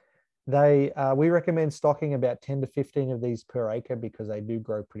 We recommend stocking about 10 to 15 of these per acre because they do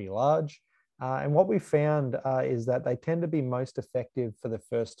grow pretty large. And what we found is that they tend to be most effective for the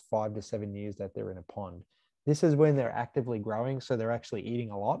first 5 to 7 years that they're in a pond. This is when they're actively growing, so they're actually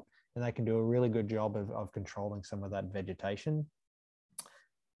eating a lot, and they can do a really good job of controlling some of that vegetation.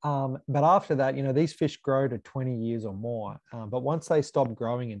 But after that, these fish grow to 20 years or more. But once they stop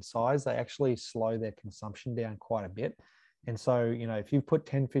growing in size, they actually slow their consumption down quite a bit. And so, if you put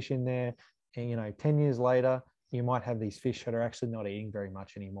 10 fish in there, and, 10 years later, you might have these fish that are actually not eating very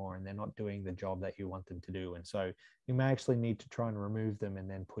much anymore, and they're not doing the job that you want them to do. And so you may actually need to try and remove them and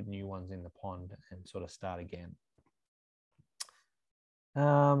then put new ones in the pond and sort of start again.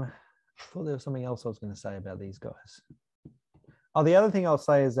 I thought there was something else I was going to say about these guys. Oh, the other thing I'll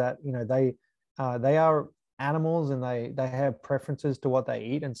say is that, they are animals, and they have preferences to what they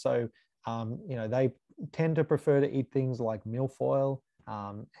eat. And so, they tend to prefer to eat things like milfoil,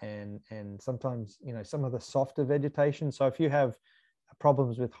 and sometimes, some of the softer vegetation. So if you have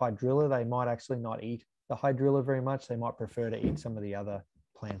problems with hydrilla, they might actually not eat the hydrilla very much. They might prefer to eat some of the other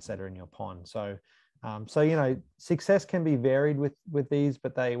plants that are in your pond. So, success can be varied with these,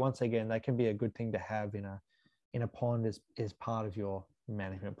 but once again, they can be a good thing to have in a pond as part of your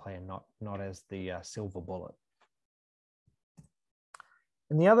management plan, not as the silver bullet.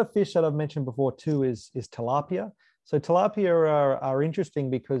 And the other fish that I've mentioned before too is tilapia. So tilapia are interesting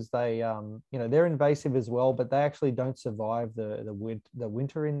because they're invasive as well, but they actually don't survive the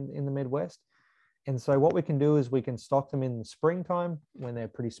winter in the Midwest. And so what we can do is we can stock them in the springtime when they're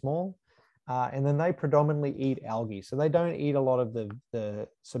pretty small. And then they predominantly eat algae. So they don't eat a lot of the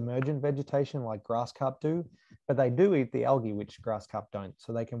submergent vegetation like grass carp do, but they do eat the algae, which grass carp don't.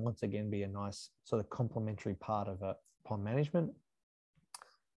 So they can once again be a nice sort of complementary part of a pond management.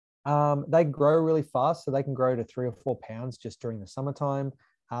 They grow really fast, so they can grow to 3 or 4 pounds just during the summertime.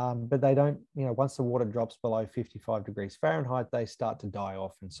 But they don't, once the water drops below 55 degrees Fahrenheit, they start to die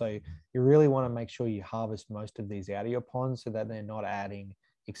off. And so you really want to make sure you harvest most of these out of your pond so that they're not adding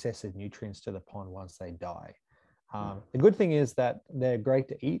excessive nutrients to the pond once they die. The good thing is that they're great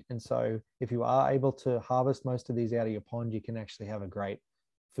to eat. And so if you are able to harvest most of these out of your pond, you can actually have a great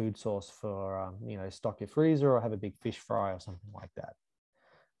food source for, stock your freezer or have a big fish fry or something like that.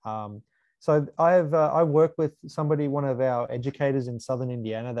 So I work with one of our educators in Southern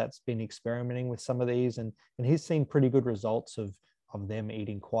Indiana that's been experimenting with some of these, and he's seen pretty good results of them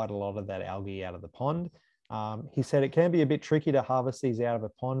eating quite a lot of that algae out of the pond. He said it can be a bit tricky to harvest these out of a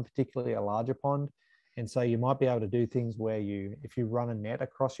pond, particularly a larger pond. And so you might be able to do things where if you run a net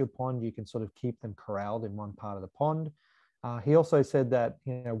across your pond, you can sort of keep them corralled in one part of the pond. He also said that,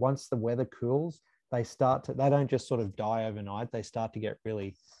 once the weather cools, they don't just sort of die overnight. They start to get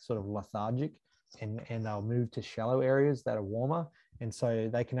really sort of lethargic, and they'll move to shallow areas that are warmer. And so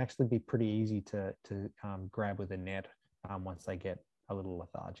they can actually be pretty easy to grab with a net once they get a little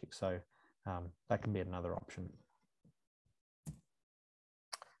lethargic. So that can be another option.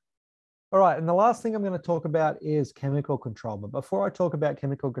 All right, and the last thing I'm going to talk about is chemical control. But before I talk about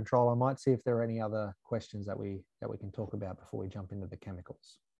chemical control, I might see if there are any other questions that we can talk about before we jump into the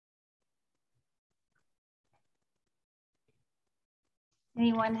chemicals.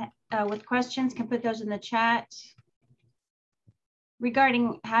 Anyone with questions can put those in the chat.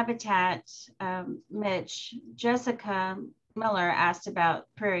 Regarding habitat, Mitch, Jessica Miller asked about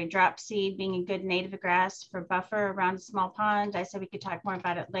prairie dropseed being a good native grass for buffer around a small pond. I said we could talk more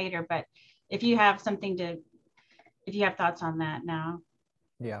about it later, but if you have thoughts on that now.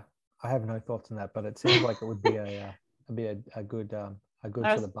 Yeah, I have no thoughts on that, but it seems like it would be a good sort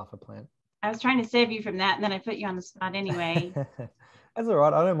of buffer plant. I was trying to save you from that, and then I put you on the spot anyway. That's all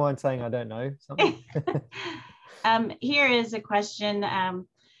right. I don't mind saying I don't know something. Here is a question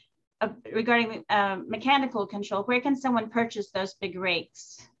regarding mechanical control. Where can someone purchase those big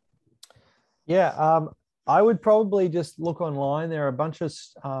rakes? Yeah, I would probably just look online. There are a bunch of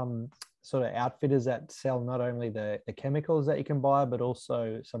sort of outfitters that sell not only the chemicals that you can buy, but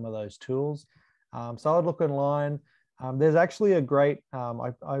also some of those tools. So I would look online. There's actually a great,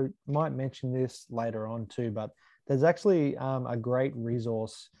 I might mention this later on too, but there's actually a great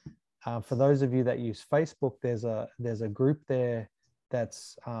resource for those of you that use Facebook. There's a group there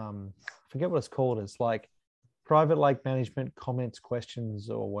that's, I forget what it's called. It's like private lake management comments, questions,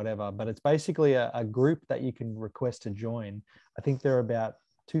 or whatever. But it's basically a group that you can request to join. I think there are about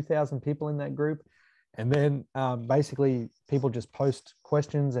 2,000 people in that group. And then basically people just post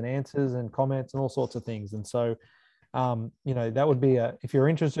questions and answers and comments and all sorts of things. And so that would be if you're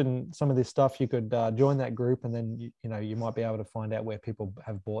interested in some of this stuff, you could join that group, and then you might be able to find out where people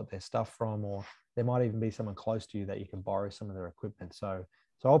have bought their stuff from, or there might even be someone close to you that you can borrow some of their equipment. So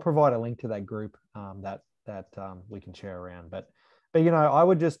I'll provide a link to that group that we can share around. But I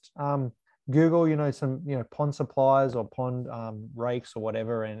would just Google some pond supplies or pond rakes or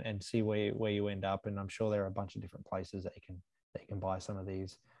whatever, and see where you end up. And I'm sure there are a bunch of different places that you can buy some of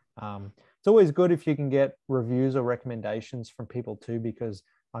these. It's always good if you can get reviews or recommendations from people too, because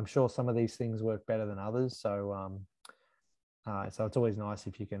I'm sure some of these things work better than others. So so it's always nice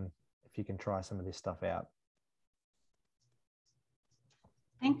if you can try some of this stuff out.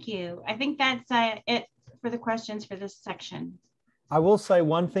 Thank you. I think that's it for the questions for this section. I will say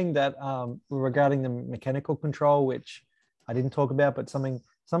one thing that regarding the mechanical control, which I didn't talk about, but something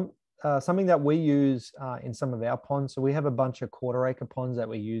that we use in some of our ponds. So we have a bunch of quarter-acre ponds that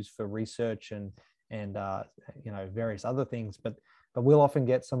we use for research and various other things. But we'll often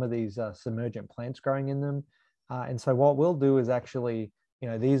get some of these submergent plants growing in them. And so what we'll do is actually,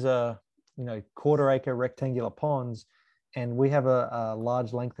 these are quarter-acre rectangular ponds, and we have a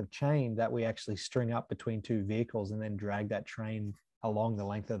large length of chain that we actually string up between two vehicles and then drag that train along the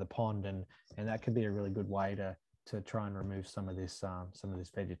length of the pond, and that could be a really good way to try and remove some of this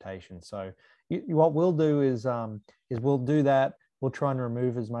vegetation. So what we'll do is we'll do that. We'll try and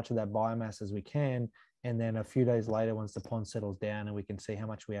remove as much of that biomass as we can, and then a few days later, once the pond settles down and we can see how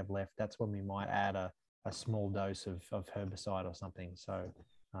much we have left, that's when we might add a small dose of herbicide or something. So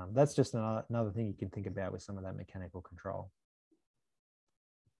that's just another thing you can think about with some of that mechanical control.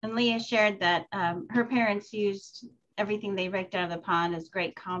 And Leah shared that her parents used everything they raked out of the pond as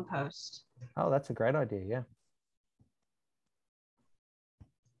great compost. Oh, that's a great idea. Yeah.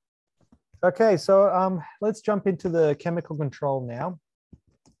 Okay, so let's jump into the chemical control now.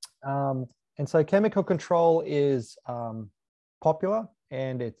 And so chemical control is popular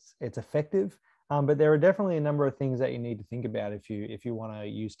and it's effective, but there are definitely a number of things that you need to think about if you want to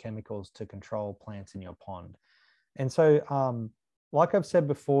use chemicals to control plants in your pond. And so like I've said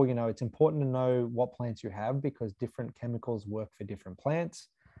before, it's important to know what plants you have, because different chemicals work for different plants.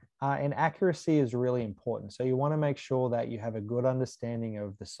 And accuracy is really important. So you want to make sure that you have a good understanding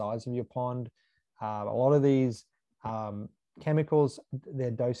of the size of your pond. A lot of these chemicals,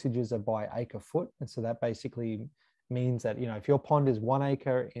 their dosages are by acre foot. And so that basically means that, if your pond is 1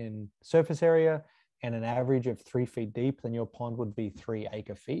 acre in surface area and an average of 3 feet deep, then your pond would be 3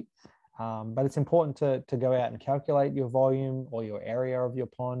 acre feet. But it's important to go out and calculate your volume or your area of your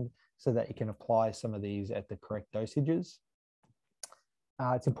pond so that you can apply some of these at the correct dosages.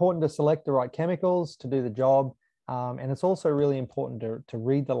 It's important to select the right chemicals to do the job. And it's also really important to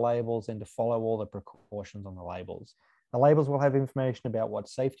read the labels and to follow all the precautions on the labels. The labels will have information about what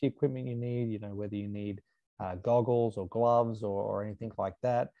safety equipment you need, whether you need goggles or gloves or anything like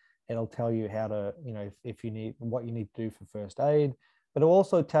that. It'll tell you how to, if you need, what you need to do for first aid, but it'll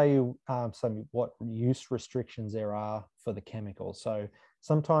also tell you what use restrictions there are for the chemicals. So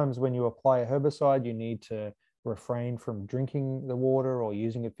sometimes when you apply a herbicide, you need to refrain from drinking the water or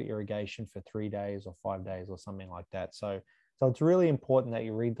using it for irrigation for 3 days or 5 days or something like that. So it's really important that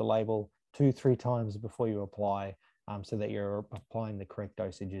you read the label 2-3 times before you apply, so that you're applying the correct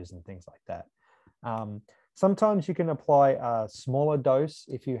dosages and things like that. Sometimes you can apply a smaller dose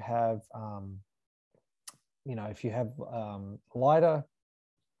if you have, lighter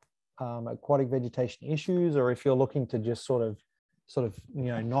aquatic vegetation issues, or if you're looking to just sort of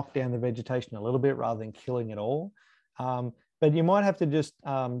knock down the vegetation a little bit rather than killing it all. But you might have to just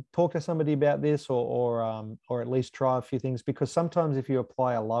talk to somebody about this, or at least try a few things, because sometimes if you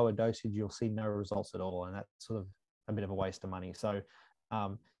apply a lower dosage, you'll see no results at all, and that's sort of a bit of a waste of money. So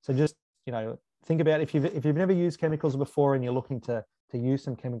just think about if you've never used chemicals before and you're looking to use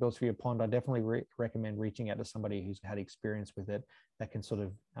some chemicals for your pond, I definitely recommend reaching out to somebody who's had experience with it that can sort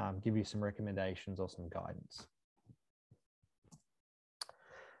of give you some recommendations or some guidance.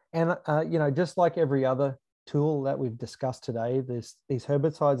 And just like every other tool that we've discussed today, these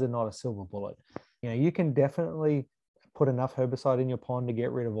herbicides are not a silver bullet. You can definitely put enough herbicide in your pond to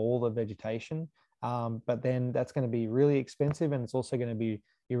get rid of all the vegetation, but then that's going to be really expensive, and it's also going to be,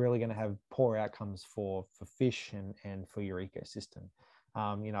 you're really going to have poor outcomes for fish and for your ecosystem.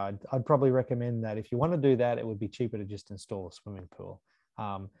 I'd probably recommend that if you want to do that, it would be cheaper to just install a swimming pool.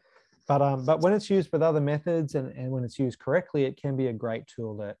 But when it's used with other methods and when it's used correctly, it can be a great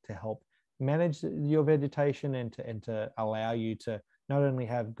tool to help manage your vegetation and to allow you to not only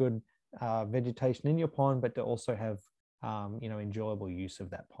have good vegetation in your pond, but to also have enjoyable use of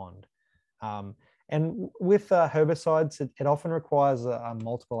that pond. And with herbicides, it often requires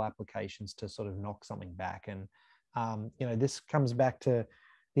multiple applications to sort of knock something back. And this comes back to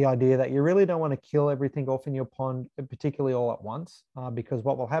the idea that you really don't want to kill everything off in your pond, particularly all at once, because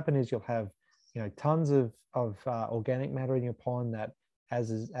what will happen is you'll have tons of organic matter in your pond that,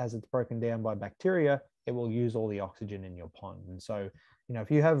 as it's broken down by bacteria, it will use all the oxygen in your pond. And so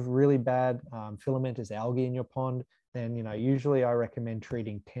if you have really bad filamentous algae in your pond, then usually I recommend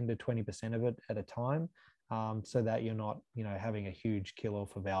treating 10 to 20% of it at a time, so that you're not having a huge kill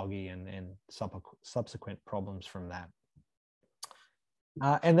off of algae and subsequent problems from that.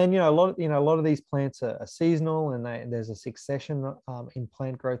 And then a lot of these plants are seasonal, and there's a succession in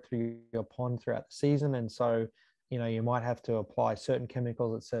plant growth through your pond throughout the season, and so you might have to apply certain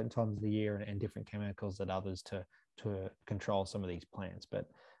chemicals at certain times of the year and different chemicals at others to control some of these plants. But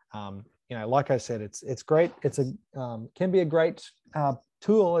like I said, it's great. It's can be a great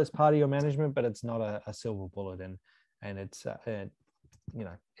tool as part of your management, but it's not a silver bullet, and it's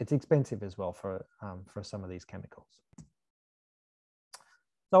it's expensive as well for some of these chemicals.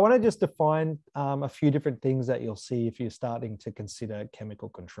 So I want to just define a few different things that you'll see if you're starting to consider chemical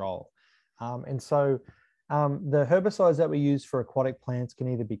control. And so the herbicides that we use for aquatic plants can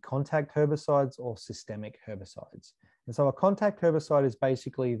either be contact herbicides or systemic herbicides. And so a contact herbicide is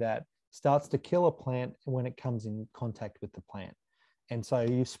basically that starts to kill a plant when it comes in contact with the plant. And so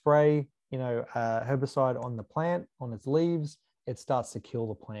you spray, herbicide on the plant, on its leaves, it starts to kill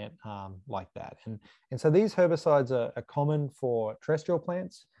the plant like that. And so these herbicides are common for terrestrial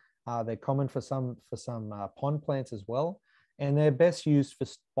plants. They're common for some pond plants as well. And they're best used for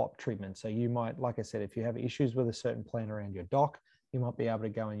spot treatment. So you might, like I said, if you have issues with a certain plant around your dock, you might be able to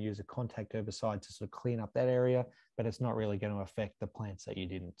go and use a contact herbicide to sort of clean up that area, but it's not really going to affect the plants that you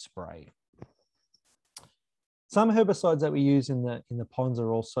didn't spray. Some herbicides that we use in the ponds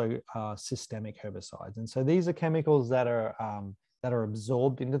are also systemic herbicides. And so these are chemicals that are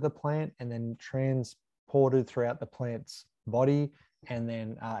absorbed into the plant and then transported throughout the plant's body, and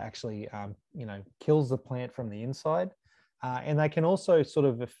then actually kills the plant from the inside. And they can also sort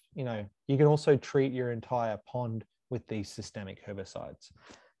of, you can also treat your entire pond with these systemic herbicides.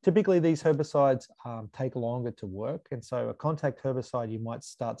 Typically, these herbicides take longer to work. And so a contact herbicide, you might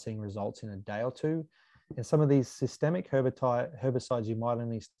start seeing results in a day or two. And some of these systemic herbicides, you might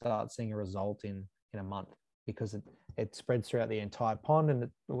only start seeing a result in a month, because it spreads throughout the entire pond, and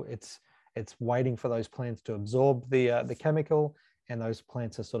it's waiting for those plants to absorb the chemical, and those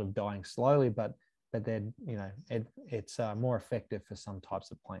plants are sort of dying slowly, but they're it's more effective for some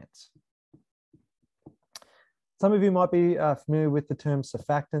types of plants. Some of you might be familiar with the term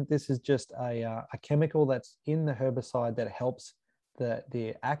surfactant. This is just a chemical that's in the herbicide that helps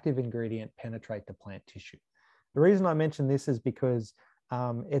the active ingredient penetrate the plant tissue. The reason I mention this is because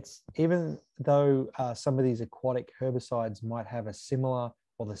it's, even though some of these aquatic herbicides might have a similar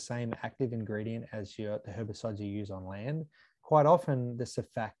or the same active ingredient as the herbicides you use on land, quite often the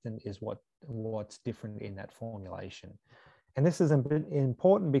surfactant is what's different in that formulation. And this is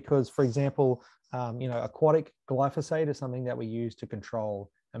important because, for example, aquatic glyphosate is something that we use to control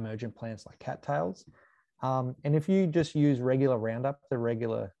emergent plants like cattails. And if you just use regular Roundup, the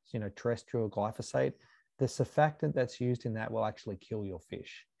regular, terrestrial glyphosate, the surfactant that's used in that will actually kill your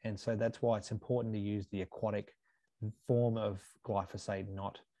fish. And so that's why it's important to use the aquatic form of glyphosate,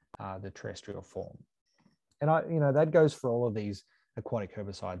 not the terrestrial form. And that goes for all of these aquatic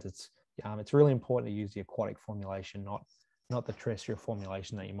herbicides. It's really important to use the aquatic formulation, not the terrestrial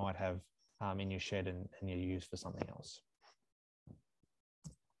formulation that you might have in your shed and you use for something else.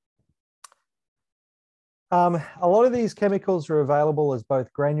 A lot of these chemicals are available as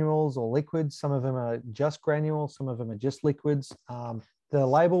both granules or liquids. Some of them are just granules, some of them are just liquids. The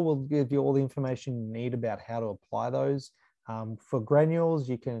label will give you all the information you need about how to apply those. For granules,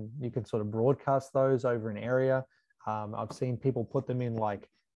 you can sort of broadcast those over an area. I've seen people put them in like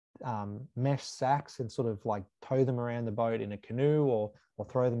mesh sacks and sort of like tow them around the boat in a canoe, or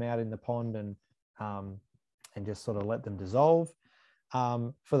throw them out in the pond and just sort of let them dissolve.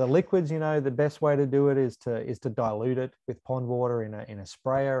 For the liquids, the best way to do it is to dilute it with pond water in a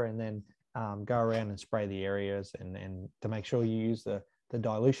sprayer, and then go around and spray the areas, and to make sure you use the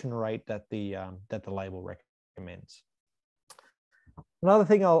dilution rate that the label recommends. Another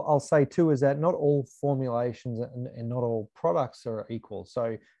thing I'll say too is that not all formulations and not all products are equal.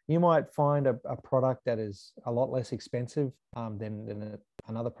 So you might find a product that is a lot less expensive than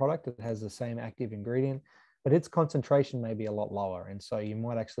another product that has the same active ingredient, but its concentration may be a lot lower. And so you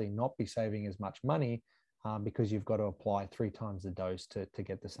might actually not be saving as much money because you've got to apply 3 times the dose to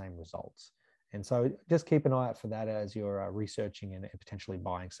get the same results. And so just keep an eye out for that as you're researching and potentially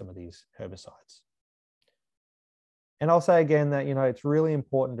buying some of these herbicides. And I'll say again that, it's really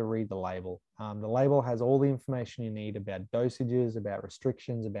important to read the label. The label has all the information you need about dosages, about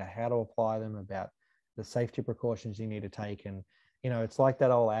restrictions, about how to apply them, about the safety precautions you need to take. And, it's like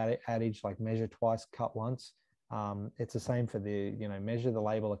that old adage, like measure twice, cut once. It's the same for measure the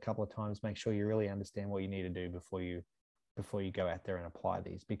label a couple of times, make sure you really understand what you need to do before you go out there and apply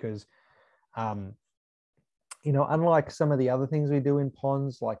these. Because, unlike some of the other things we do in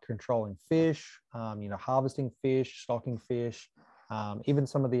ponds, like controlling fish, harvesting fish, stocking fish, even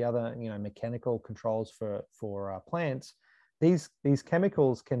some of the other, mechanical controls for plants, these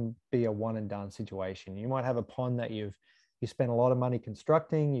chemicals can be a one and done situation. You might have a pond that you spent a lot of money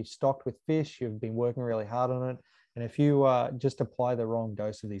constructing, you stocked with fish, you've been working really hard on it. And if you just apply the wrong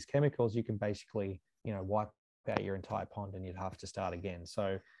dose of these chemicals, you can basically, wipe out your entire pond and you'd have to start again.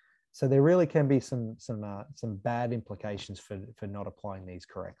 So there really can be some bad implications for not applying these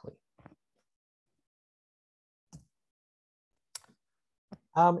correctly.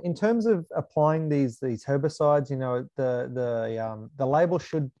 In terms of applying these herbicides, the label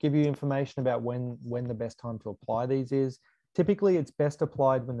should give you information about when the best time to apply these is. Typically, it's best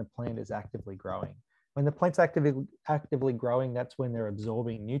applied when the plant is actively growing. When the plant's actively growing, that's when they're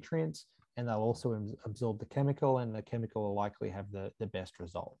absorbing nutrients, and they'll also absorb the chemical, and the chemical will likely have the best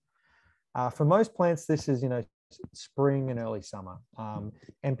result. For most plants, this is, spring and early summer.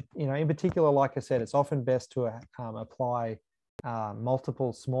 And, in particular, like I said, it's often best to apply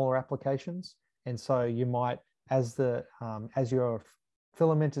multiple smaller applications. And so you might, as your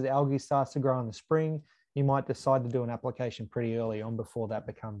filamentous algae starts to grow in the spring, you might decide to do an application pretty early on before that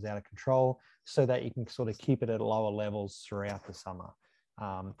becomes out of control, so that you can sort of keep it at lower levels throughout the summer.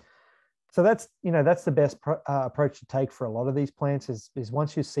 So that's the best approach to take for a lot of these plants is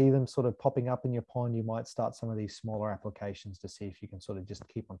once you see them sort of popping up in your pond, you might start some of these smaller applications to see if you can sort of just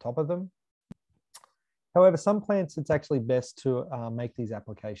keep on top of them. However, some plants, it's actually best to make these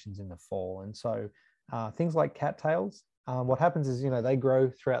applications in the fall. And so things like cattails, what happens is, they grow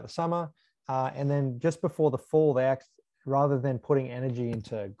throughout the summer, and then just before the fall, rather than putting energy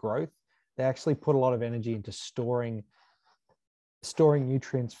into growth, they actually put a lot of energy into storing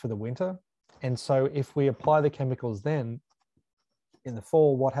nutrients for the winter. And so if we apply the chemicals then in the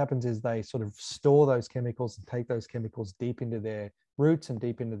fall, what happens is they sort of store those chemicals and take those chemicals deep into their roots and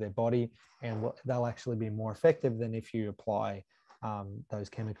deep into their body, and they'll actually be more effective than if you apply those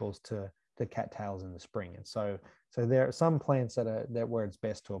chemicals to cattails in the spring. And so there are some plants that where it's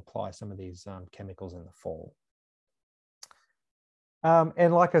best to apply some of these chemicals in the fall.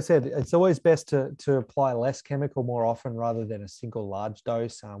 And like I said, it's always best to apply less chemical more often rather than a single large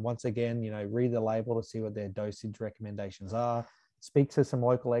dose. Once again, read the label to see what their dosage recommendations are. Speak to some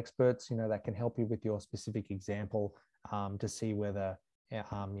local experts, that can help you with your specific example to see whether,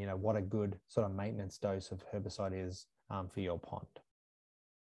 what a good sort of maintenance dose of herbicide is for your pond.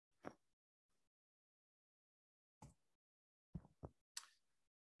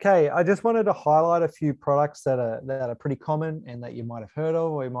 Okay, I just wanted to highlight a few products that are pretty common and that you might have heard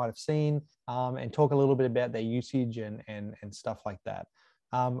of or you might have seen, and talk a little bit about their usage and stuff like that.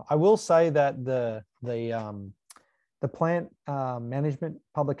 I will say that the plant management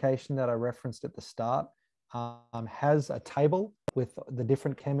publication that I referenced at the start has a table with the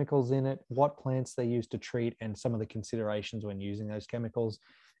different chemicals in it, what plants they use to treat, and some of the considerations when using those chemicals.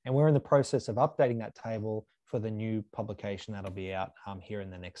 And we're in the process of updating that table for the new publication that'll be out here in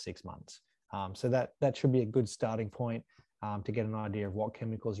the next 6 months. So that should be a good starting point to get an idea of what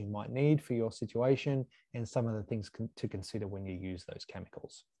chemicals you might need for your situation and some of the things to consider when you use those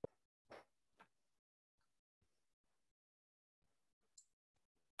chemicals.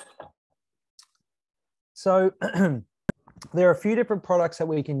 So there are a few different products that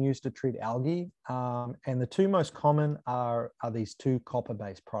we can use to treat algae, and the two most common are these two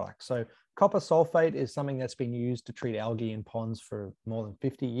copper-based products. So copper sulfate is something that's been used to treat algae in ponds for more than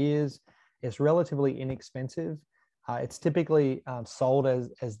 50 years. It's relatively inexpensive. It's typically sold in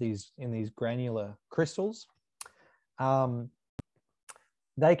these granular crystals.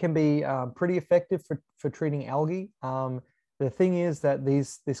 They can be pretty effective for treating algae. The thing is that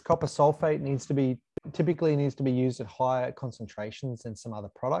this copper sulfate typically needs to be used at higher concentrations than some other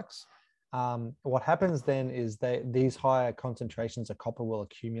products. What happens then is that these higher concentrations of copper will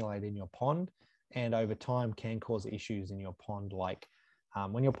accumulate in your pond, and over time can cause issues in your pond. Like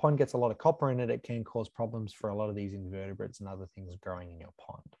when your pond gets a lot of copper in it, it can cause problems for a lot of these invertebrates and other things growing in your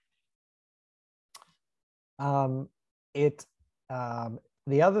pond.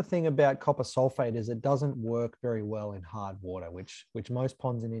 The other thing about copper sulfate is it doesn't work very well in hard water, which most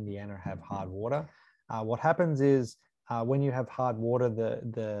ponds in Indiana have hard water. What happens is when you have hard water,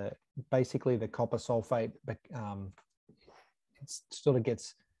 basically the copper sulfate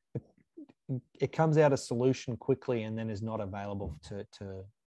it comes out of solution quickly and then is not available to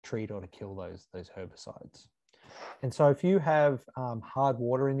treat or to kill those herbicides. And so if you have hard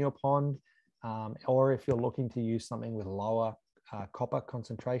water in your pond, or if you're looking to use something with lower copper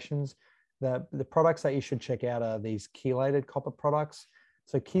concentrations, the products that you should check out are these chelated copper products.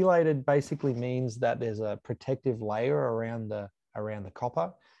 So chelated basically means that there's a protective layer around the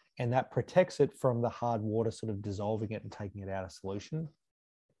copper, and that protects it from the hard water sort of dissolving it and taking it out of solution.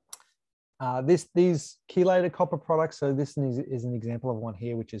 These chelated copper products, so this is an example of one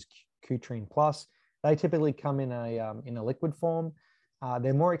here, which is Cutrine Plus. They typically come in a liquid form.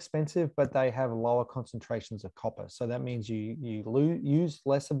 They're more expensive, but they have lower concentrations of copper. So that means you use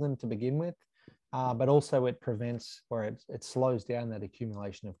less of them to begin with, but also it prevents, or it slows down that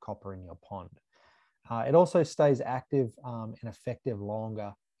accumulation of copper in your pond. It also stays active and effective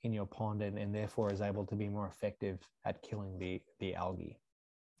longer in your pond, and therefore is able to be more effective at killing the algae.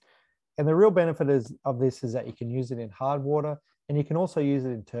 And the real benefit of this is that you can use it in hard water, and you can also use it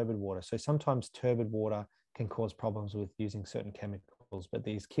in turbid water. So sometimes turbid water can cause problems with using certain chemicals, but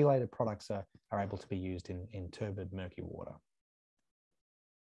these chelated products are able to be used in turbid, murky water.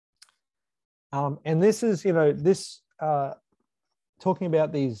 And this is, talking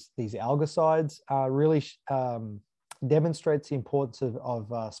about these algicides really demonstrates the importance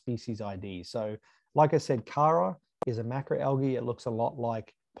of species ID. So like I said, Chara is a macroalgae. It looks a lot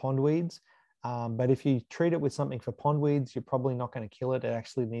like pondweeds, but if you treat it with something for pondweeds, you're probably not going to kill it. It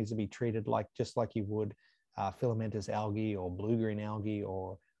actually needs to be treated just like you would filamentous algae or blue-green algae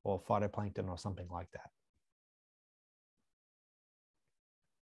or phytoplankton or something like that.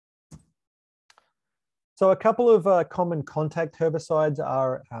 So a couple of common contact herbicides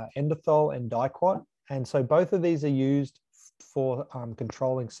are endothol and diquat. And so both of these are used for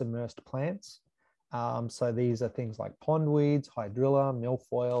controlling submersed plants. So these are things like pondweeds, hydrilla,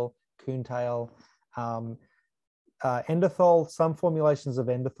 milfoil, coontail. Endothol, some formulations of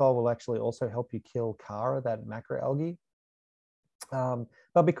endothol will actually also help you kill Chara, that macroalgae.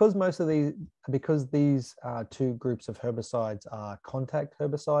 But because these two groups of herbicides are contact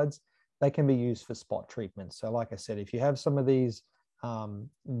herbicides, they can be used for spot treatments. So like I said, if you have some of these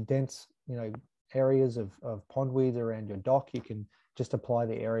dense, areas of pondweeds around your dock, you can just apply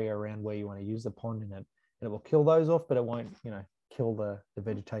the area around where you want to use the pond, and it will kill those off, but it won't, kill the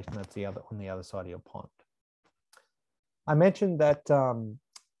vegetation that's on the other side of your pond. I mentioned that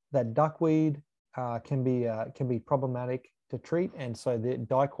that duckweed can be problematic treat. And so the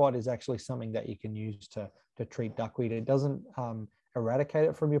diquat is actually something that you can use to treat duckweed. It doesn't eradicate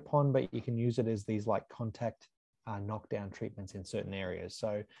it from your pond, but you can use it as these like contact knockdown treatments in certain areas.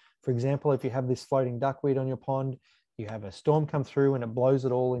 So for example, if you have this floating duckweed on your pond, you have a storm come through and it blows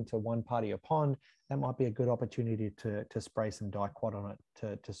it all into one part of your pond, that might be a good opportunity to spray some diquat on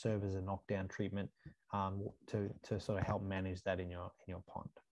it to serve as a knockdown treatment to sort of help manage that in your pond.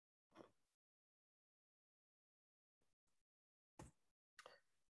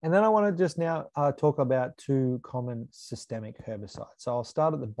 And then I want to just now talk about two common systemic herbicides. So I'll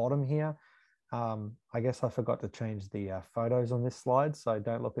start at the bottom here. I guess I forgot to change the photos on this slide, so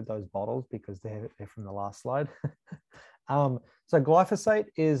don't look at those bottles because they're from the last slide. So glyphosate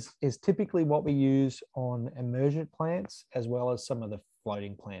is typically what we use on emergent plants as well as some of the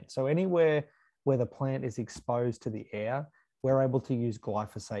floating plants. So anywhere where the plant is exposed to the air, we're able to use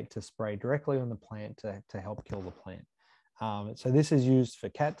glyphosate to spray directly on the plant to help kill the plant. So this is used for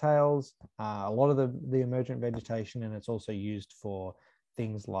cattails, a lot of the emergent vegetation, and it's also used for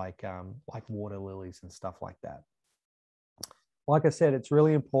things like water lilies and stuff like that. Like I said, it's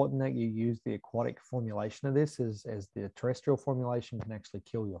really important that you use the aquatic formulation of this as the terrestrial formulation can actually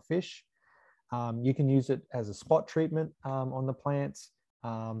kill your fish. You can use it as a spot treatment on the plants,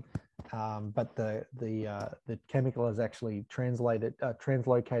 but the chemical is actually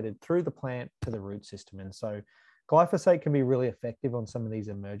translocated through the plant to the root system. And so glyphosate can be really effective on some of these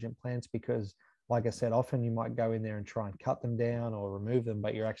emergent plants because, like I said, often you might go in there and try and cut them down or remove them,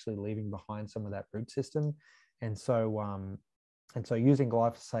 but you're actually leaving behind some of that root system. And so using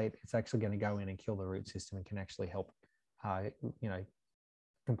glyphosate, it's actually going to go in and kill the root system and can actually help,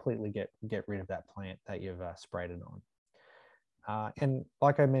 completely get rid of that plant that you've sprayed it on. And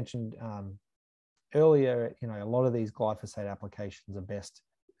like I mentioned earlier, a lot of these glyphosate applications are best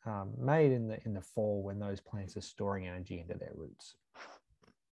made in the fall when those plants are storing energy into their roots.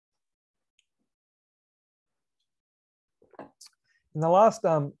 And the last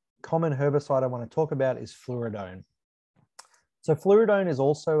common herbicide I want to talk about is fluoridone. So fluoridone is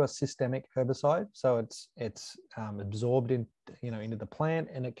also a systemic herbicide. So it's absorbed into the plant,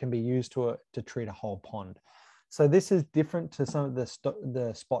 and it can be used to treat a whole pond. So this is different to some of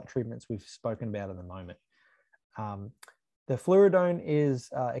the spot treatments we've spoken about at the moment. The fluoridone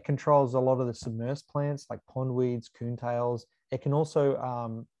it controls a lot of the submersed plants like pondweeds, coontails. It can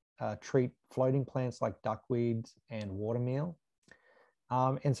also treat floating plants like duckweeds and watermeal.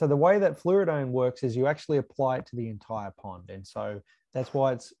 And so the way that fluoridone works is you actually apply it to the entire pond. And so that's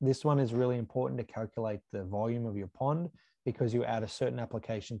why this one is really important to calculate the volume of your pond, because you add a certain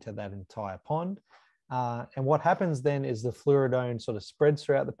application to that entire pond. And what happens then is the fluoridone sort of spreads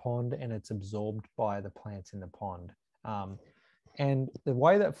throughout the pond and it's absorbed by the plants in the pond. And the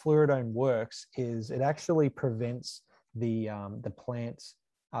way that fluoridone works is it actually prevents the plants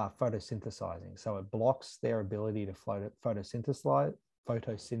photosynthesizing. So it blocks their ability to photosynthesize.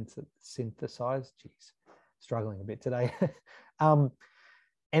 Geez, struggling a bit today.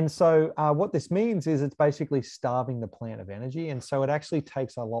 And so what this means is it's basically starving the plant of energy. And so it actually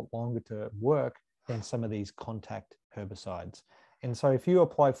takes a lot longer to work than some of these contact herbicides. And so if you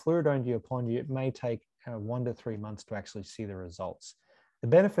apply fluoridone to your pond, it may take 1 to 3 months to actually see the results. The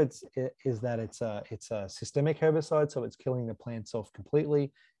benefits is that it's a systemic herbicide, so it's killing the plants off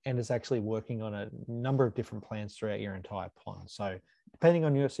completely, and it's actually working on a number of different plants throughout your entire pond. So depending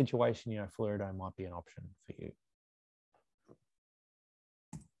on your situation, fluoridone might be an option for you.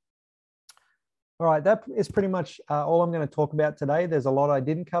 All right, that is pretty much all I'm going to talk about today. There's a lot I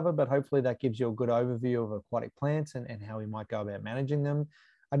didn't cover, but hopefully that gives you a good overview of aquatic plants and how we might go about managing them.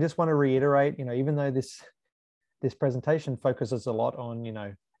 I just want to reiterate, even though this presentation focuses a lot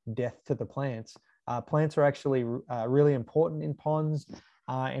on, death to the plants, plants are actually really important in ponds.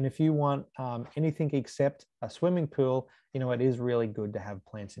 And if you want anything except a swimming pool, it is really good to have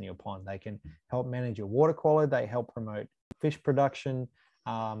plants in your pond. They can help manage your water quality. They help promote fish production.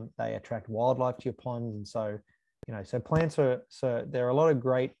 They attract wildlife to your ponds. And so, so plants there are a lot of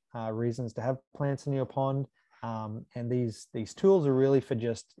great reasons to have plants in your pond. And these tools are really for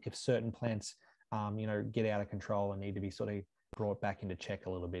just if certain plants, get out of control and need to be sort of brought back into check a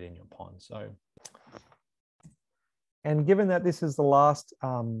little bit in your pond. So, and given that this is the last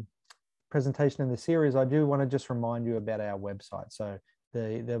presentation in the series, I do want to just remind you about our website. So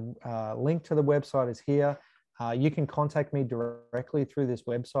the link to the website is here. You can contact me directly through this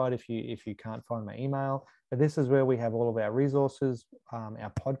website if you can't find my email. But this is where we have all of our resources.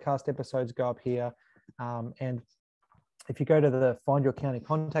 Our podcast episodes go up here. And if you go to the Find Your County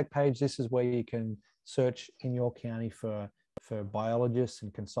contact page, this is where you can search in your county for for biologists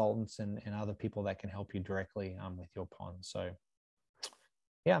and consultants and other people that can help you directly with your pond. So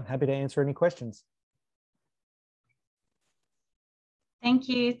yeah, I'm happy to answer any questions. Thank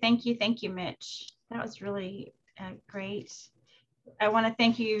you, thank you, thank you, Mitch. That was really great. I want to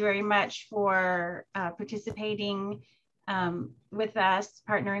thank you very much for participating with us,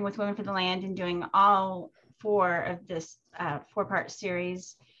 partnering with Women for the Land, and doing all 4 of this 4-part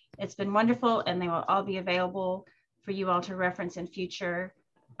series. It's been wonderful, and they will all be available for you all to reference in future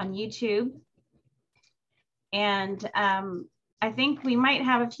on YouTube. And I think we might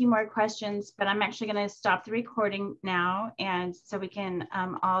have a few more questions, but I'm actually going to stop the recording now, and so we can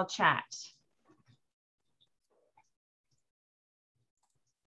all chat.